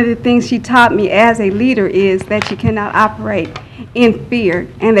 One of the things she taught me as a leader is that you cannot operate in fear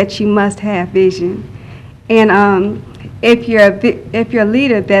and that you must have vision. And if you're a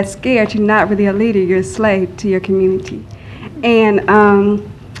leader that's scared, you're not really a leader, you're a slave to your community. And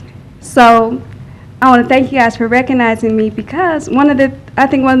so I want to thank you guys for recognizing me, because I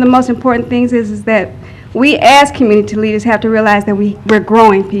think one of the most important things is that we as community leaders have to realize that we're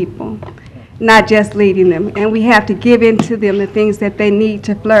growing people, not just leading them, and we have to give into them the things that they need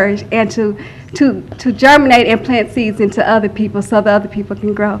to flourish and to germinate and plant seeds into other people so the other people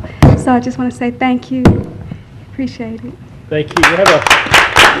can grow. So I just want to say thank you. Appreciate it. Thank you.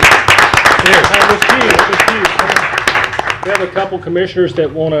 We have a couple commissioners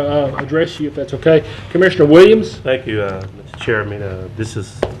that want to address you, if that's okay. Commissioner Williams. Thank you, Mr. Chairman. This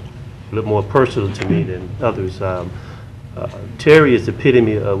is a little more personal to me than others. Terry is the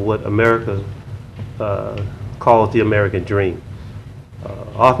epitome of what America calls the American dream.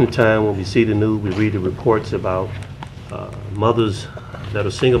 Oftentimes when we see the news, we read the reports about mothers that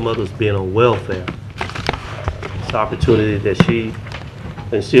are single mothers being on welfare. This opportunity that she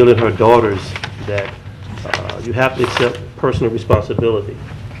instilled in her daughters, that you have to accept personal responsibility,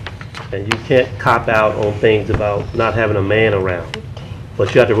 and you can't cop out on things about not having a man around,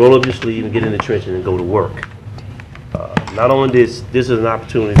 but you have to roll up your sleeve and get in the trenches and go to work. Not only this is an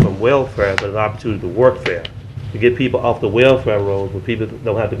opportunity from welfare, but an opportunity to work fair, to get people off the welfare rolls where people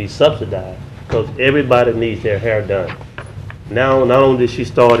don't have to be subsidized, because everybody needs their hair done. Now, not only did she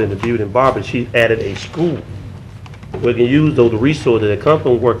start in the beauty and barber, she added a school where we can use those resources that come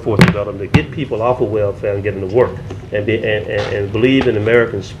from workforce development to get people off of welfare and get them to work, and believe in the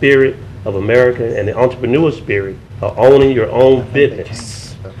American spirit of America and the entrepreneur spirit of owning your own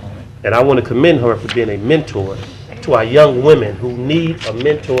business. And I want to commend her for being a mentor to our young women who need a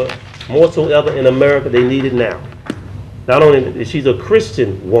mentor more so ever in America. They need it now. Not only is she's a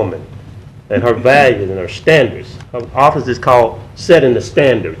Christian woman, and her values and her standards. Her office is called Setting the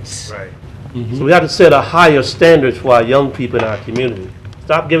Standards. Right. Mm-hmm. So we have to set a higher standards for our young people in our community.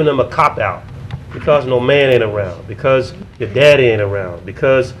 Stop giving them a cop-out because no man ain't around, because your daddy ain't around,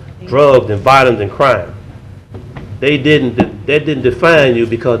 because drugs and violence and crime. They didn't define you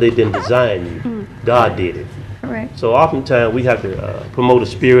because they didn't design you. God did it. Correct. So oftentimes we have to promote a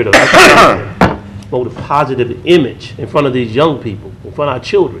spirit of promote a positive image in front of these young people, in front of our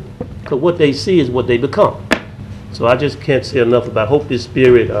children, because what they see is what they become. So I just can't say enough about, hope this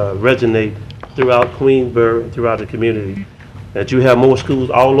spirit resonate throughout Queensboro, throughout the community, that you have more schools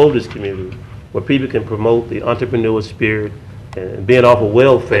all over this community where people can promote the entrepreneurial spirit and being off of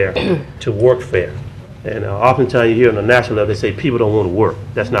welfare to work fair. And oftentimes you hear on the national level, they say people don't want to work.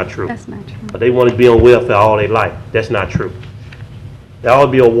 That's not true. That's not true. But they want to be on welfare all their life. That's not true. There ought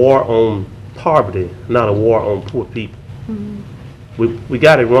to be a war on poverty, not a war on poor people. We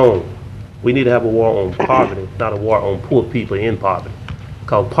got it wrong. We need to have a war on poverty, not a war on poor people in poverty.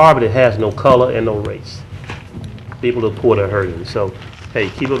 Because poverty has no color and no race. People are poor, they're hurting. So, hey,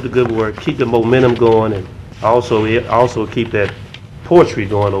 keep up the good work, keep the momentum going, and also keep that poetry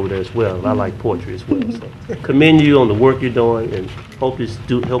going over there as well. I like poetry as well. So, commend you on the work you're doing, and hope you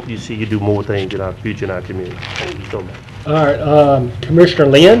see you do more things in our future in our community. Thank you so much. All right, Commissioner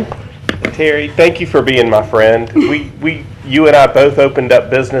Lynn. Terry, thank you for being my friend. You and I both opened up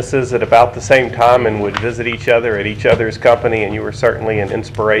businesses at about the same time and would visit each other at each other's company, and you were certainly an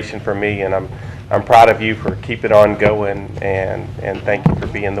inspiration for me, and I'm proud of you for keeping on going, and thank you for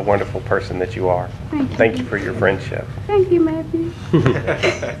being the wonderful person that you are. Thank you for your friendship. Thank you, Matthew.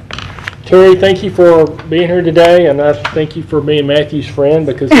 Terry, thank you for being here today, and I thank you for being Matthew's friend,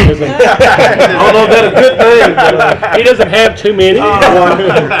 because he doesn't, I don't know if that's a good thing, but he doesn't have too many.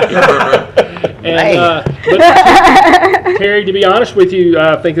 But Terry, to be honest with you,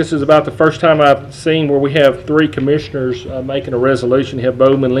 I think this is about the first time I've seen where we have 3 commissioners making a resolution. You have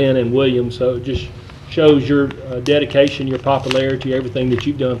Bowman, Lynn, and Williams, so it just shows your dedication, your popularity, everything that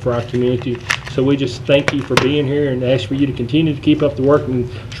you've done for our community. So we just thank you for being here and ask for you to continue to keep up the work in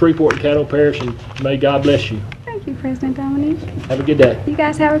Shreveport and Caddo Parish, and may God bless you. Thank you, President Dominique. Have a good day. You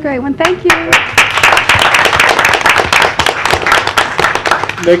guys have a great one. Thank you.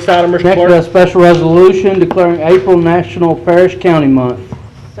 Next item, Mr. Next, Clerk. a special resolution declaring April National Parish County Month.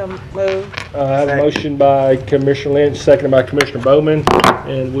 So moved. I have a motion by Commissioner Lynch, seconded by Commissioner Bowman,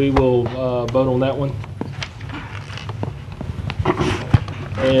 and we will vote on that one.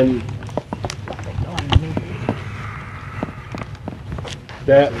 And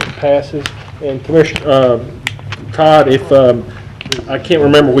that passes. And Commissioner Todd, if I can't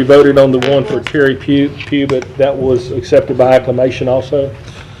remember, we voted on the one for Terry Pugh, but that was accepted by acclamation also.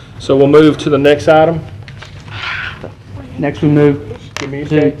 So we'll move to the next item. Next, we move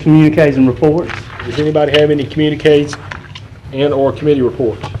to communiques and reports. Does anybody have any communiques and or committee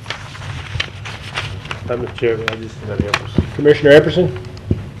reports? Mr. Chairman, I just have Epperson. Commissioner Epperson?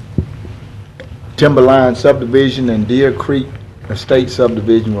 Timberline subdivision and Deer Creek Estate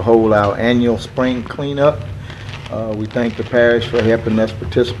subdivision will hold our annual spring cleanup. We thank the parish for helping us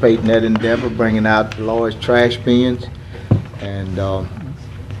participate in that endeavor, bringing out the large trash bins, and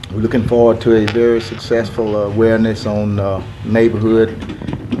we're looking forward to a very successful awareness on neighborhood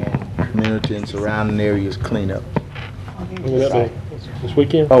and community and surrounding areas cleanup. When will that be? This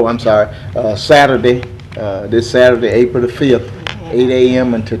weekend? Oh, I'm sorry. Saturday, this Saturday, April the 5th, 8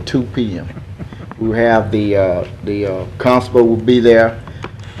 a.m. until 2 p.m. We have the constable will be there.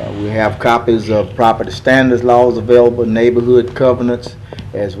 We have copies of property standards laws available, neighborhood covenants,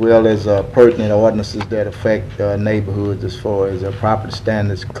 as well as pertinent ordinances that affect neighborhoods as far as property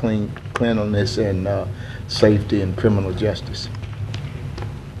standards, cleanliness, and safety and criminal justice.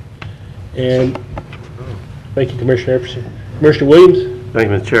 And thank you, Commissioner Epperson. Commissioner Williams? Thank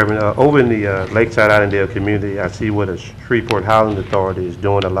you, Mr. Chairman. Over in the Lakeside Allendale community, I see what the Shreveport Housing Authority is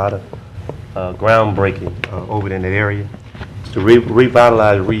doing a lot of groundbreaking over in that area to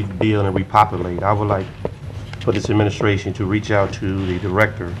revitalize, rebuild, and repopulate. I would like for this administration to reach out to the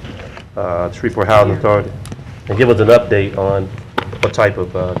director, Shreveport Housing Authority, and give us an update on what type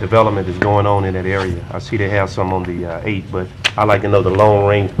of development is going on in that area. I see they have some on the 8th, but I'd like to know the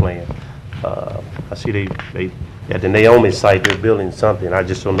long-range plan. I see at the Naomi site, they're building something. I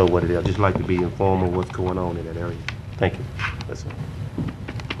just don't know what it is. I'd just like to be informed of what's going on in that area. Thank you. That's it.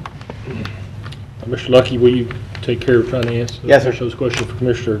 Mr. Lucky, will you take care of trying to answer those questions for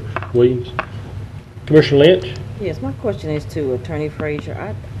Commissioner Williams? Commissioner Lynch? Yes, my question is to Attorney Frazier.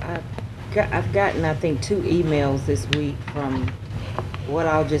 I've gotten, I think, 2 emails this week from what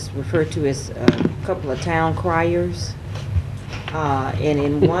I'll just refer to as a couple of town criers. And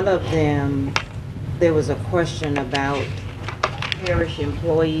in one of them, there was a question about parish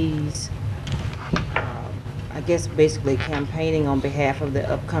employees, I guess basically campaigning on behalf of the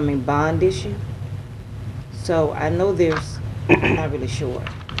upcoming bond issue. So I know I'm not really sure.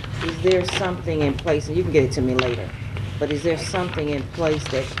 Is there something in place, and you can get it to me later, but is there something in place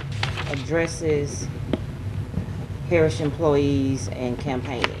that addresses parish employees and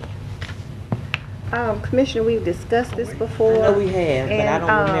campaigning? Commissioner, we've discussed this before. I know we have, but I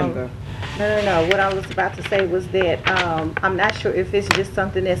don't remember. No. What I was about to say was that I'm not sure if it's just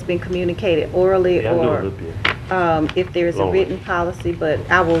something that's been communicated orally or if there's a written policy, but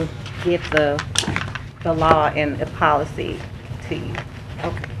I will get the law and the policy feed.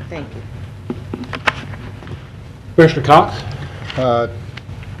 Okay, thank you. Commissioner Cox?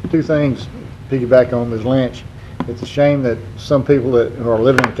 Two things, piggyback on Ms. Lynch. It's a shame that some people that who are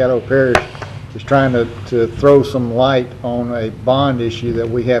living in Caddo Parish is trying to throw some light on a bond issue that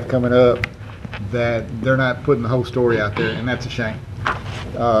we have coming up, that they're not putting the whole story out there, and that's a shame.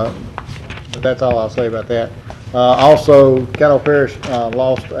 But that's all I'll say about that. Also, Caddo Parish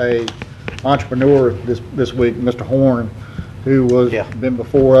lost a entrepreneur this week, Mr. Horn, who was been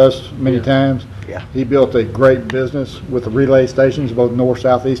before us many times. Yeah. He built a great business with the relay stations, both north,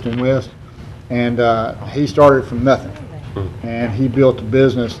 south, east, and west. And he started from nothing. And he built a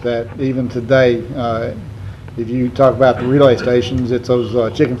business that even today, if you talk about the relay stations, it's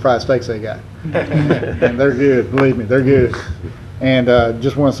those chicken fried steaks they got. And they're good, believe me, they're good. And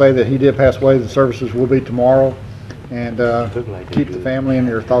just want to say that he did pass away. The services will be tomorrow. And keep the family in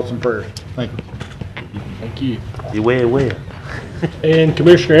your thoughts and prayers. Thank you. Thank you. You wear well. And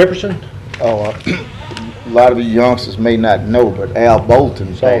Commissioner Epperson? Oh, a lot of the youngsters may not know, but Al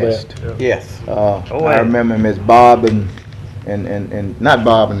Bolton passed. That. Yes. I remember him as Bob and not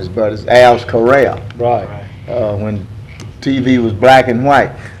Bob and his brothers, Al's Corral. Right. When TV was black and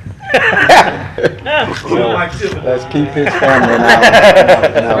white. Let's keep his family in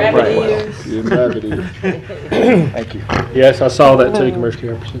our prayer. Thank you. Yes, I saw that too,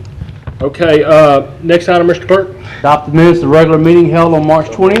 Commissioner Epperson. Okay, next item, Mr. Clerk. Adopt the minutes of the regular meeting held on March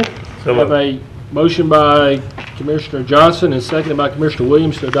 20th. So have a motion by Commissioner Johnson and seconded by Commissioner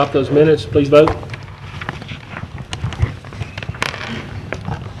Williams to adopt those minutes. Please vote.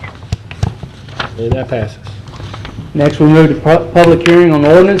 And that passes. Next, we move to public hearing on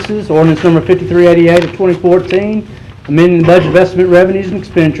ordinances. Ordinance number 5388 of 2014, amending the budget of estimate revenues and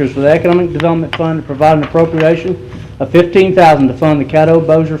expenditures for the Economic Development Fund to provide an appropriation of $15,000 to fund the Caddo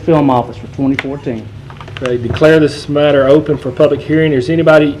Bossier Film Office for 2014. Okay, declare this matter open for public hearing. Is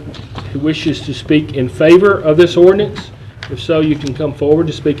anybody who wishes to speak in favor of this ordinance? If so, you can come forward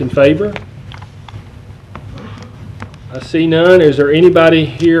to speak in favor. I see none. Is there anybody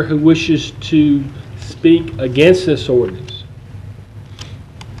here who wishes to speak against this ordinance?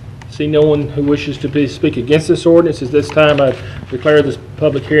 See no one who wishes to speak against this ordinance. At this time, I declare this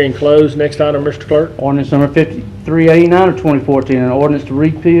public hearing closed. Next item, Mr. Clerk. Ordinance number 5389 of 2014, an ordinance to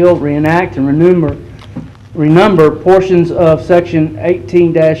repeal, reenact, and renumber portions of Section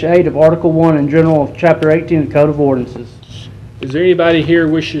 18-8 of Article 1 and General of Chapter 18 of the Code of Ordinances. Is there anybody here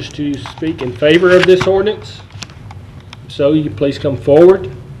who wishes to speak in favor of this ordinance? If so, you please come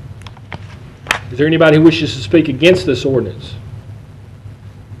forward. Is there anybody who wishes to speak against this ordinance?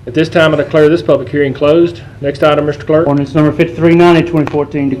 At this time, I declare this public hearing closed. Next item, Mr. Clerk. Ordinance number 5390,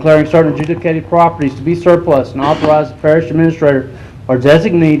 2014, declaring certain adjudicated properties to be surplus and authorize the parish administrator or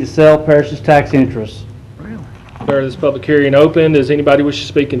designee to sell parish's tax interests. Declare this public hearing open. Does anybody wish to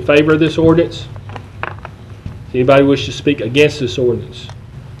speak in favor of this ordinance? Does anybody wish to speak against this ordinance?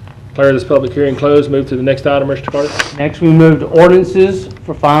 Declare this public hearing closed. Move to the next item, Mr. Clerk. Next, we move to ordinances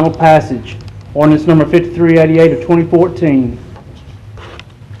for final passage. Ordinance number 5388 of 2014.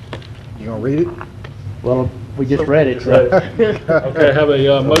 You gonna read it? Well, we just read it. So. Okay, I have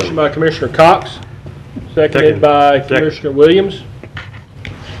a motion by Commissioner Cox, seconded by Commissioner Williams.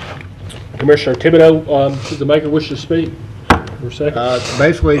 Commissioner Thibodeau, does the maker wish to speak? For a second.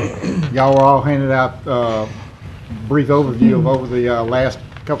 Basically, y'all were all handed out a brief overview of over the last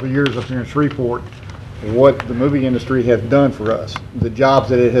couple of years up here in Shreveport, what the movie industry has done for us, the jobs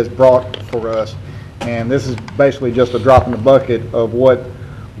that it has brought for us, and this is basically just a drop in the bucket of what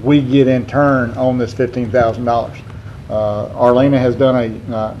we get in turn on this $15,000. Arlena has done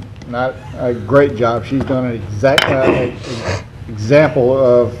not a great job. She's done an example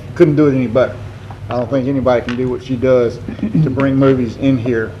of couldn't do it any better. I don't think anybody can do what she does to bring movies in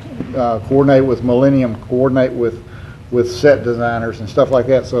here, coordinate with Millennium, coordinate with set designers and stuff like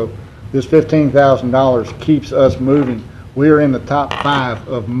that. So this $15,000 keeps us moving. We are in the top 5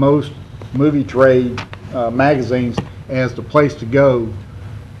 of most movie trade magazines as the place to go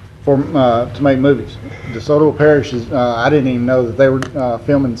for to make movies. DeSoto Parish is, I didn't even know that they were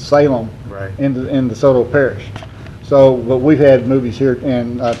filming Salem in DeSoto Parish. So, but we've had movies here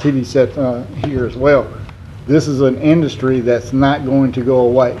and TV set here as well. This is an industry that's not going to go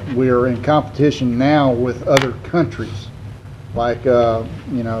away. We are in competition now with other countries, like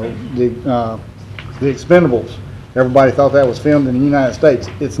you know, the Expendables. Everybody thought that was filmed in the United States.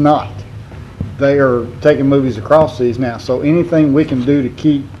 It's not. They are taking movies across seas now. So anything we can do to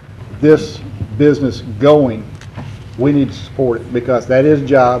keep this business going, we need to support it, because that is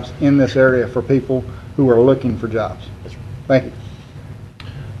jobs in this area for people who are looking for jobs. Thank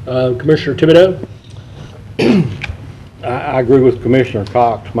you. Commissioner Thibodeau? I agree with Commissioner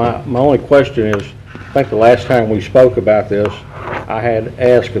Cox. My only question is, I think the last time we spoke about this, I had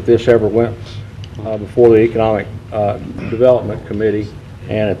asked if this ever went before the Economic Development Committee,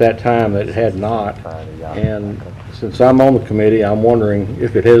 and at that time that it had not. And since I'm on the committee, I'm wondering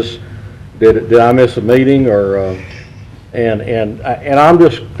if it has, did I miss a meeting, or, and I'm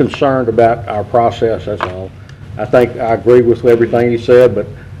just concerned about our process, that's all. I think I agree with everything he said, but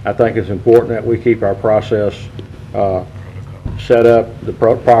I think it's important that we keep our process set up, the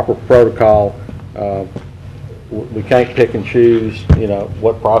proper protocol. We can't pick and choose, you know,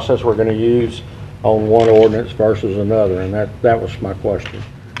 what process we're going to use on one ordinance versus another, and that was my question.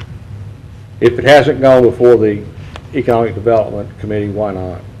 If it hasn't gone before the Economic Development Committee, why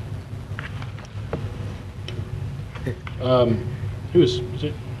not? Who is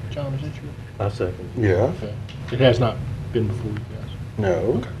it? John, is it you? I second. Yeah. Okay. It has not been before you guys.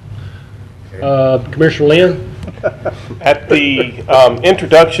 No. Commissioner Lynn? At the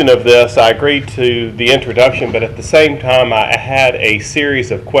introduction of this, I agreed to the introduction, but at the same time, I had a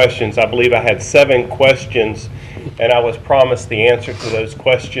series of questions. I believe I had 7 questions, and I was promised the answer to those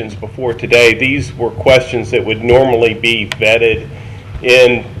questions before today. These were questions that would normally be vetted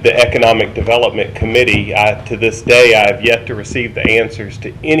in the Economic Development Committee. To this day, I have yet to receive the answers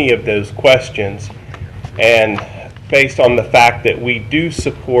to any of those questions. And based on the fact that we do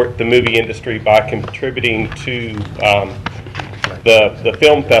support the movie industry by contributing to the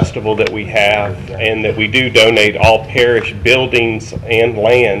film festival that we have, and that we do donate all parish buildings and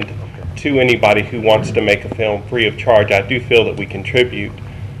land to anybody who wants to make a film free of charge, I do feel that we contribute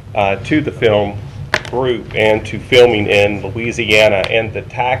to the film group and to filming in Louisiana, and the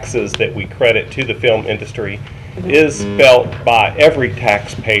taxes that we credit to the film industry is felt by every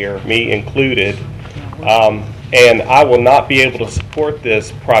taxpayer, me included. And I will not be able to support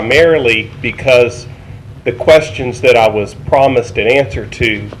this primarily because the questions that I was promised an answer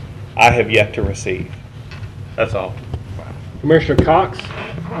to, I have yet to receive. That's all. Commissioner Cox?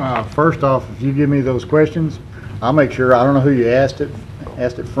 First off, if you give me those questions, I'll make sure, I don't know who you asked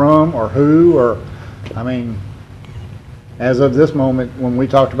it from, or who, or, I mean, as of this moment, when we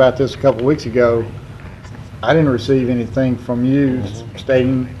talked about this a couple weeks ago, I didn't receive anything from you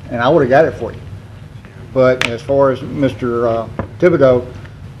stating, and I would have got it for you. But as far as Mr. Thibodeau,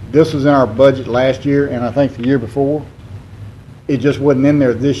 this was in our budget last year, and I think the year before. It just wasn't in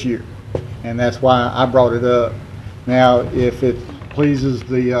there this year, and that's why I brought it up. Now, if it pleases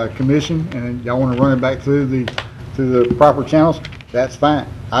the commission and y'all want to run it back through the proper channels, that's fine.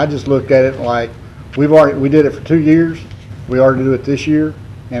 I just looked at it like we did it for 2 years. We ought to do it this year,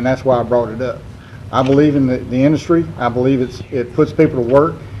 and that's why I brought it up. I believe in the industry. I believe it puts people to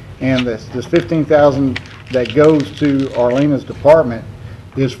work. And this $15,000 that goes to Arlena's department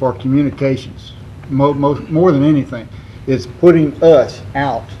is for communications, more than anything. It's putting us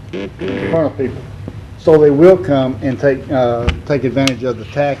out in front of people, so they will come and take advantage of the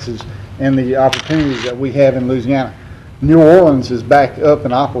taxes and the opportunities that we have in Louisiana. New Orleans is back up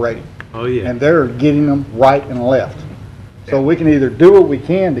and operating. Oh, yeah. And they're getting them right and left. So we can either do what we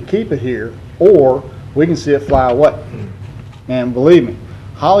can to keep it here, or we can see it fly away. And believe me,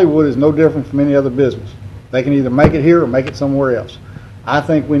 Hollywood is no different from any other business. They can either make it here or make it somewhere else. I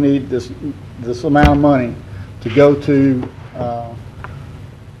think we need this amount of money to go to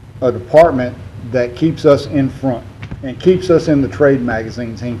a department that keeps us in front and keeps us in the trade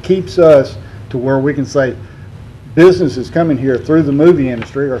magazines and keeps us to where we can say business is coming here through the movie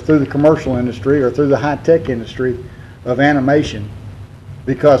industry or through the commercial industry or through the high-tech industry of animation,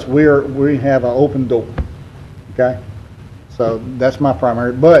 because we have an open door. Okay? So that's my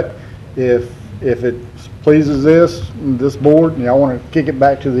primary. But if it pleases this board, and y'all want to kick it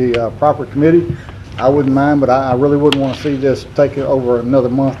back to the proper committee, I wouldn't mind, but I really wouldn't want to see this take over another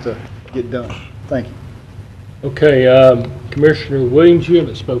month to get done. Thank you. Okay, Commissioner Williams, you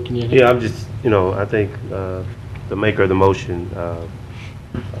haven't spoken yet. Yeah, I'm just, I think the maker of the motion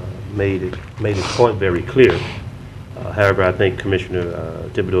made his point very clear. However, I think Commissioner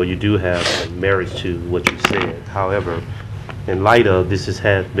Thibodeau, you do have some merits to what you said. However, in light of this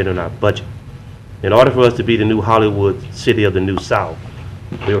has been in our budget, in order for us to be the new Hollywood city of the New South,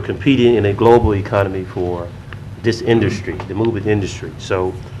 we are competing in a global economy for this industry, the movie industry.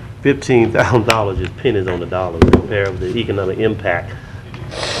 So $15,000 is pennies on the dollar compared with the economic impact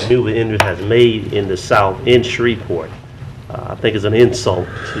the movie industry has made in the South, in Shreveport. I think it's an insult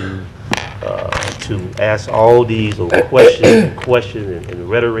to ask all these questions and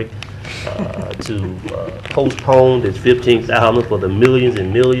rhetoric to postpone this $15,000 for the millions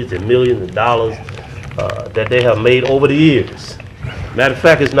and millions and millions of dollars that they have made over the years. Matter of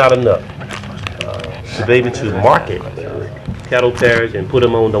fact, it's not enough to be able to market Caddo Parish and put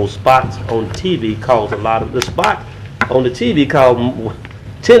them on those spots on TV costs a lot of, the spot on the TV cost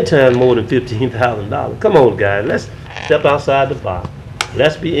 10 times more than $15,000. Come on, guys, let's step outside the box.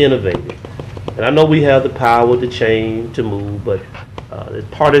 Let's be innovative. And I know we have the power to change, to move, but the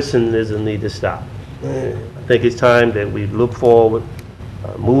partisanism need to stop. I think it's time that we look forward,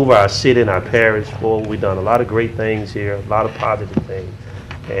 move our city and our parish forward. We've done a lot of great things here, a lot of positive things.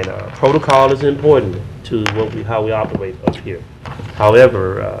 And protocol is important to how we operate up here.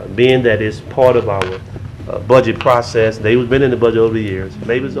 However, being that it's part of our budget process, they've been in the budget over the years.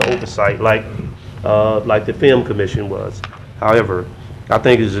 Maybe it's an oversight like the Film Commission was. However, I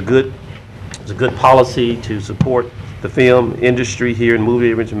think it's a good policy to support the film industry here in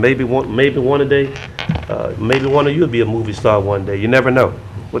movie image. Maybe one day, maybe one of you will be a movie star one day. You never know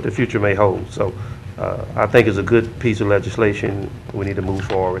what the future may hold. So I think it's a good piece of legislation. We need to move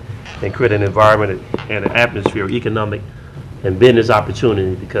forward and create an environment and an atmosphere of economic and business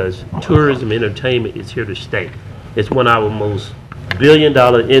opportunity, because tourism and entertainment is here to stay. It's one of our most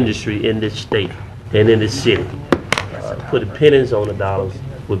billion-dollar industry in this state and in this city. Putting pennies on the dollars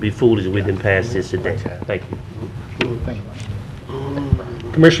would be foolish if we didn't pass this today. Thank you.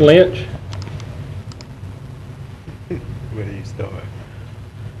 Commissioner Lynch? Where do you start?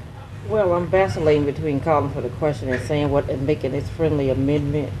 Well, I'm vacillating between calling for the question and saying what and making this friendly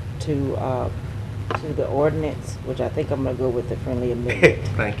amendment to the ordinance, which I think I'm going to go with the friendly amendment.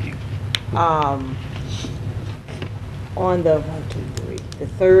 Thank you. On the the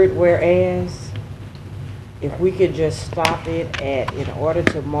third whereas, if we could just stop it at in order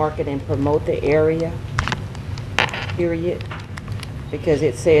to market and promote the area, period, because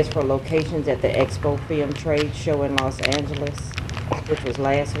it says for locations at the Expo Film Trade Show in Los Angeles, which was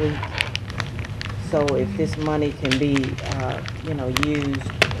last week. So if this money can be, used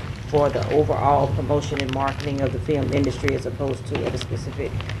for the overall promotion and marketing of the film industry as opposed to at a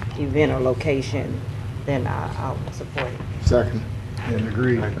specific event or location, then I'll support it. Second. And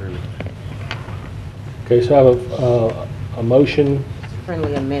agree. Okay, so I have a motion.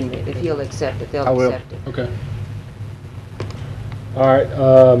 Friendly amendment. If you'll accept it, they'll I will. accept it. Okay. All right,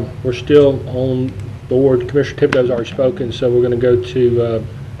 we're still on board. Commissioner Thibodeau's already spoken, so we're going to go to,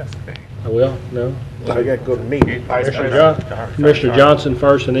 I will? No? I got to go to me. Commissioner Johnson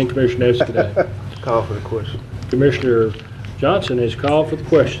first, and then Commissioner Escudé. Call for the question. Commissioner Johnson has called for the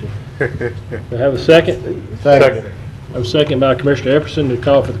question. Do I have a second? Second. I have a second by Commissioner Epperson to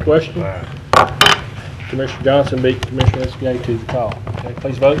call for the question. Commissioner Johnson beat Commissioner Escudé to the call. Okay,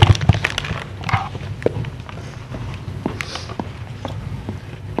 please vote.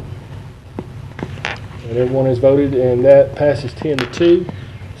 And everyone has voted, and that passes 10-2.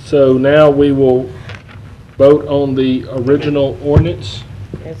 So now we will vote on the original ordinance.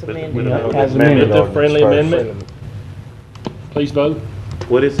 As amended. As amended, the friendly amendment. Please vote.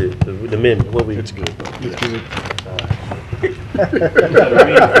 What is it? The amendment? What we? It's good. It's good. You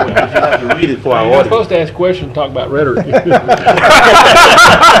have to read it for our You're audience. supposed to ask questions and talk about rhetoric.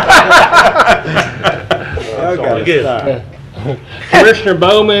 Commissioner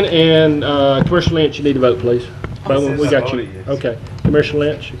Bowman and Commissioner Lynch, you need to vote, please. Bowman, we got you. Okay. Commissioner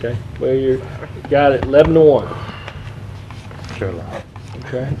Lynch, okay. Well, you got it 11-1. Sure.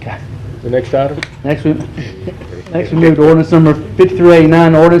 Okay. The next item? Next we move to ordinance number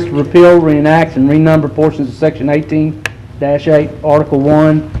 5389, ordinance to repeal, reenact, and renumber portions of section 18-8, Article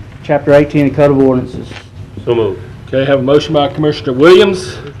 1, Chapter 18 of Code of Ordinances. So moved. Okay, I have a motion by Commissioner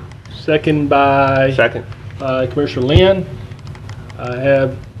Williams, second by Commissioner Lynn. I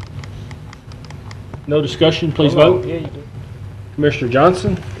have no discussion. Please vote. Yeah, you do. Commissioner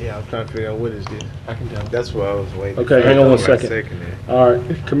Johnson? Yeah, I was trying to figure out what is this. I can tell. That's what I was waiting. Okay, hang on one second. All right,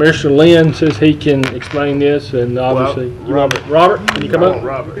 Commissioner Lynn says he can explain this, and obviously, Robert, can you come up?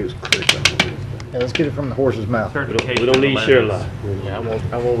 Robert. Yeah, let's get it from the horse's mouth. We don't need Sherlock. Yeah,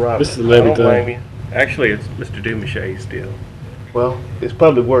 I want Robert. This is the levy I don't blame thing. you. Actually, it's Mr. Dumache still. Well, it's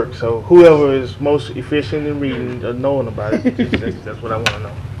public work, so whoever is most efficient in reading or knowing about it, that's what I want to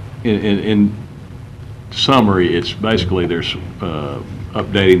know. In summary, it's basically there's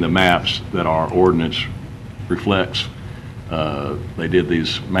updating the maps that our ordinance reflects. They did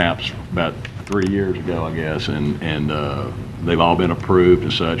these maps about 3 years ago, I guess, and they've all been approved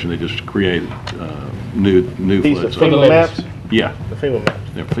and such, and they just create new These are floods. FEMA maps? Yeah. The FEMA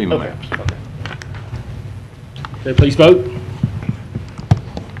maps? They're FEMA Okay. maps. Okay, please vote.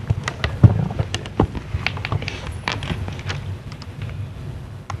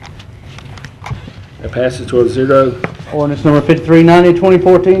 That passes 12-0. Ordinance number 5390,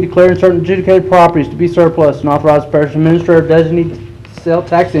 2014, declaring certain adjudicated properties to be surplus and authorize the parish administrator designate to sell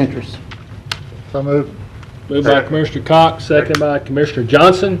tax interest. So moved. Moved by Commissioner Cox, second by Commissioner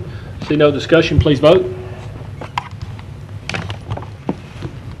Johnson. See no discussion, please vote.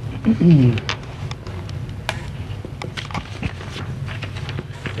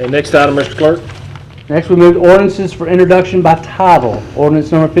 And next item, Mr. Clerk. Next, we move to ordinances for introduction by title.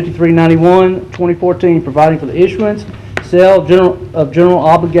 Ordinance number 5391, 2014, providing for the issuance, sale of general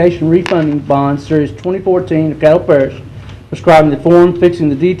obligation refunding bonds, Series 2014 of Caddo Parish, prescribing the form, fixing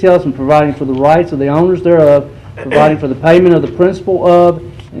the details, and providing for the rights of the owners thereof, providing for the payment of the principal of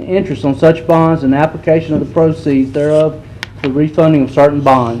and interest on such bonds, and application of the proceeds thereof for the refunding of certain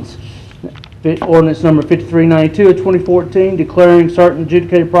bonds. Ordinance number 5392 of 2014, declaring certain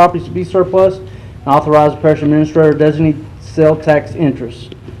adjudicated properties to be surplus, and authorize the parish administrator to designate sale tax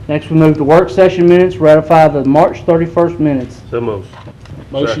interest. Next, we move to work session minutes, ratify the March 31st minutes. So moved.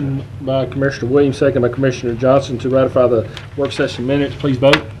 Motion by Commissioner Williams, second by Commissioner Johnson to ratify the work session minutes. Please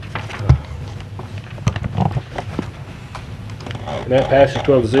vote. And that passes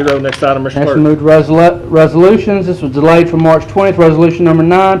 12-0. Next item, Mr. Next, Clerk. we move to resolutions. This was delayed from March 20th. Resolution number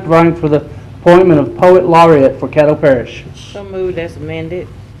 9, providing for the appointment of Poet Laureate for Caddo Parish. So moved as amended.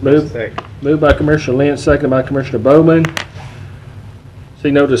 Moved by Commissioner Lynch, second by Commissioner Bowman.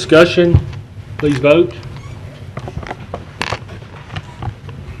 See no discussion. Please vote.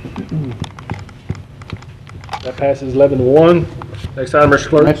 That passes 11-1. Next item, Mr.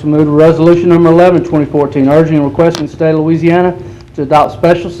 Clerk. Next, we move to resolution number 11, 2014, urging and requesting the state of Louisiana to adopt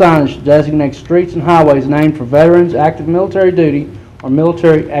special signage to designate streets and highways named for veterans, active military duty, or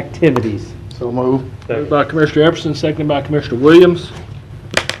military activities. So moved. Moved by Commissioner Epperson, seconded by Commissioner Williams.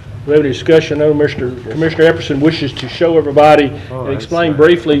 Do we have any discussion? I know Commissioner Epperson wishes to show everybody and explain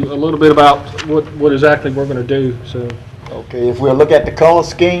briefly a little bit about what exactly we're going to do. So, Okay, if we'll look at the color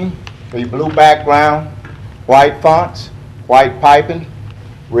scheme, the blue background, white fonts, white piping,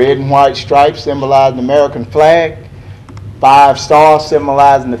 red and white stripes symbolizing the American flag, 5 stars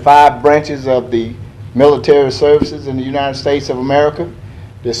symbolizing the 5 branches of the military services in the United States of America.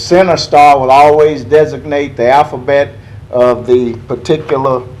 The center star will always designate the alphabet of the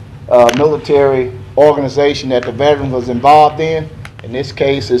particular military organization that the veteran was involved in. In this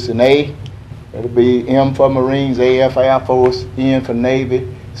case, it's an A. It'll be M for Marines, AF Air Force, N for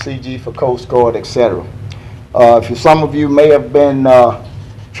Navy, CG for Coast Guard, etc. If some of you may have been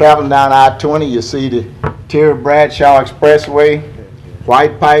traveling down I-20, you see the Terry Bradshaw Expressway,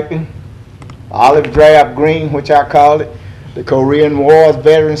 white piping, olive drab green, which I call it, the Korean War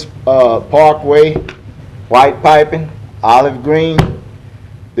Veterans Parkway, white piping, olive green,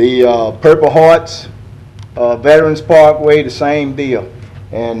 the Purple Hearts Veterans Parkway, the same deal.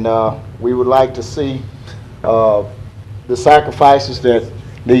 And we would like to see the sacrifices that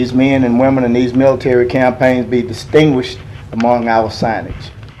these men and women in these military campaigns be distinguished among our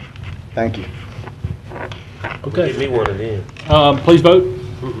signage. Thank you. okay. Give me one of them. Please vote.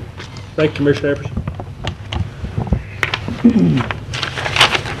 Thank you, Commissioner Epperson.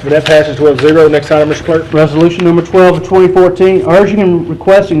 That passes 12-0. Next item, Mr. Clerk. Resolution number 12 of 2014, urging and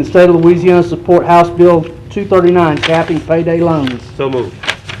requesting the state of Louisiana support House Bill 239, capping payday loans. So moved.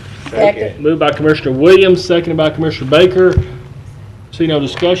 Second. Moved by Commissioner Williams, seconded by Commissioner Baker. See no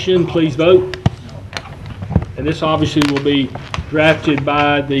discussion, please vote. And this obviously will be drafted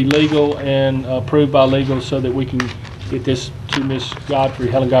by the legal and approved by legal so that we can get this to Ms. Godfrey,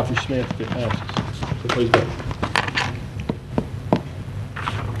 Helen Godfrey Smith if it passes. So please vote.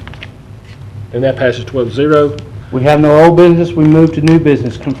 And that passes 12-0. We have no old business. We move to new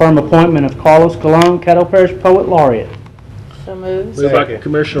business. Confirm appointment of Carlos Colon, Caddo Parish Poet Laureate. So moved. Moved by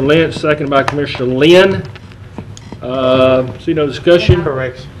Commissioner Lynch, seconded by Commissioner Lynn. See no discussion.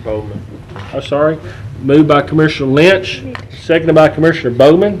 Correction, Bowman. I'm sorry. Moved by Commissioner Lynch, seconded by Commissioner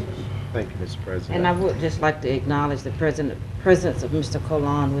Bowman. Thank you, Mr. President. And I would just like to acknowledge the presence of Mr.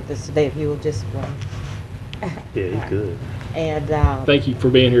 Colon with us today, if you will just, Yeah, he's good. and, Thank you for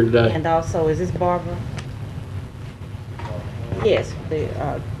being here today. and also, is this Barbara? Yes, the,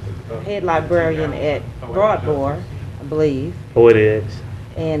 head librarian at Broadmoor, I believe, Poetic X.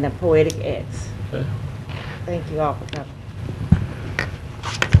 and the Poetic X. Okay. Thank you all for coming.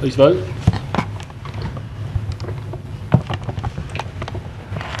 Please vote.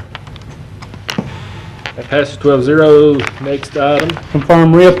 That passes 12-0. Next item.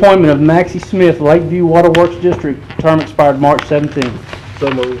 Confirm reappointment of Maxie Smith, Lakeview Waterworks District, term expired March 17th.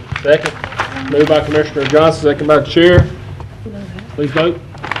 So moved. Second. Moved by Commissioner Johnson, second by the chair. Please vote.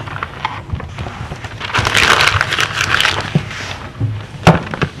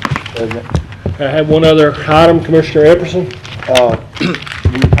 I have one other item, Commissioner Epperson.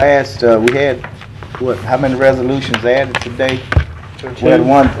 We passed, we had, how many resolutions added today? We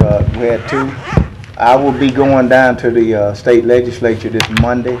had 2. I will be going down to the state legislature this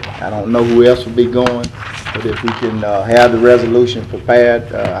Monday. I don't know who else will be going, but if we can have the resolution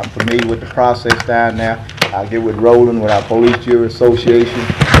prepared, I'm familiar with the process down there. I'll get with Roland, with our Police Jury Association,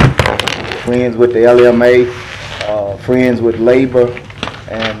 friends with the LMA, friends with Labor,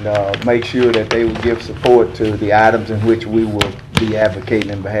 and make sure that they will give support to the items in which we will be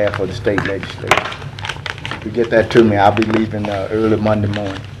advocating in behalf of the state legislature. If you get that to me, I'll be leaving early Monday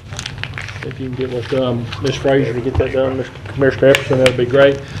morning. If you can get with Ms. Frazier to get that done, Mr. Commissioner Epperson, that'd be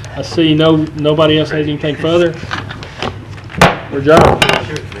great. I see nobody else has anything further. We're adjourned.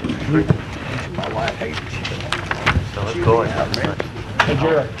 My wife hates it. So let's go ahead. Hey,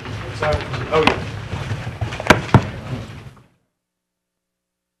 Jerry. Oh, yeah.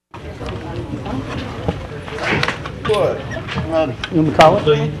 What? You want me to call it?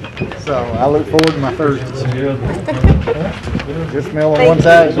 So I look forward to my Thursdays. Good smell on one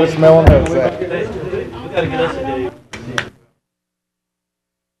side, good smell on the other side. We gotta get us a day.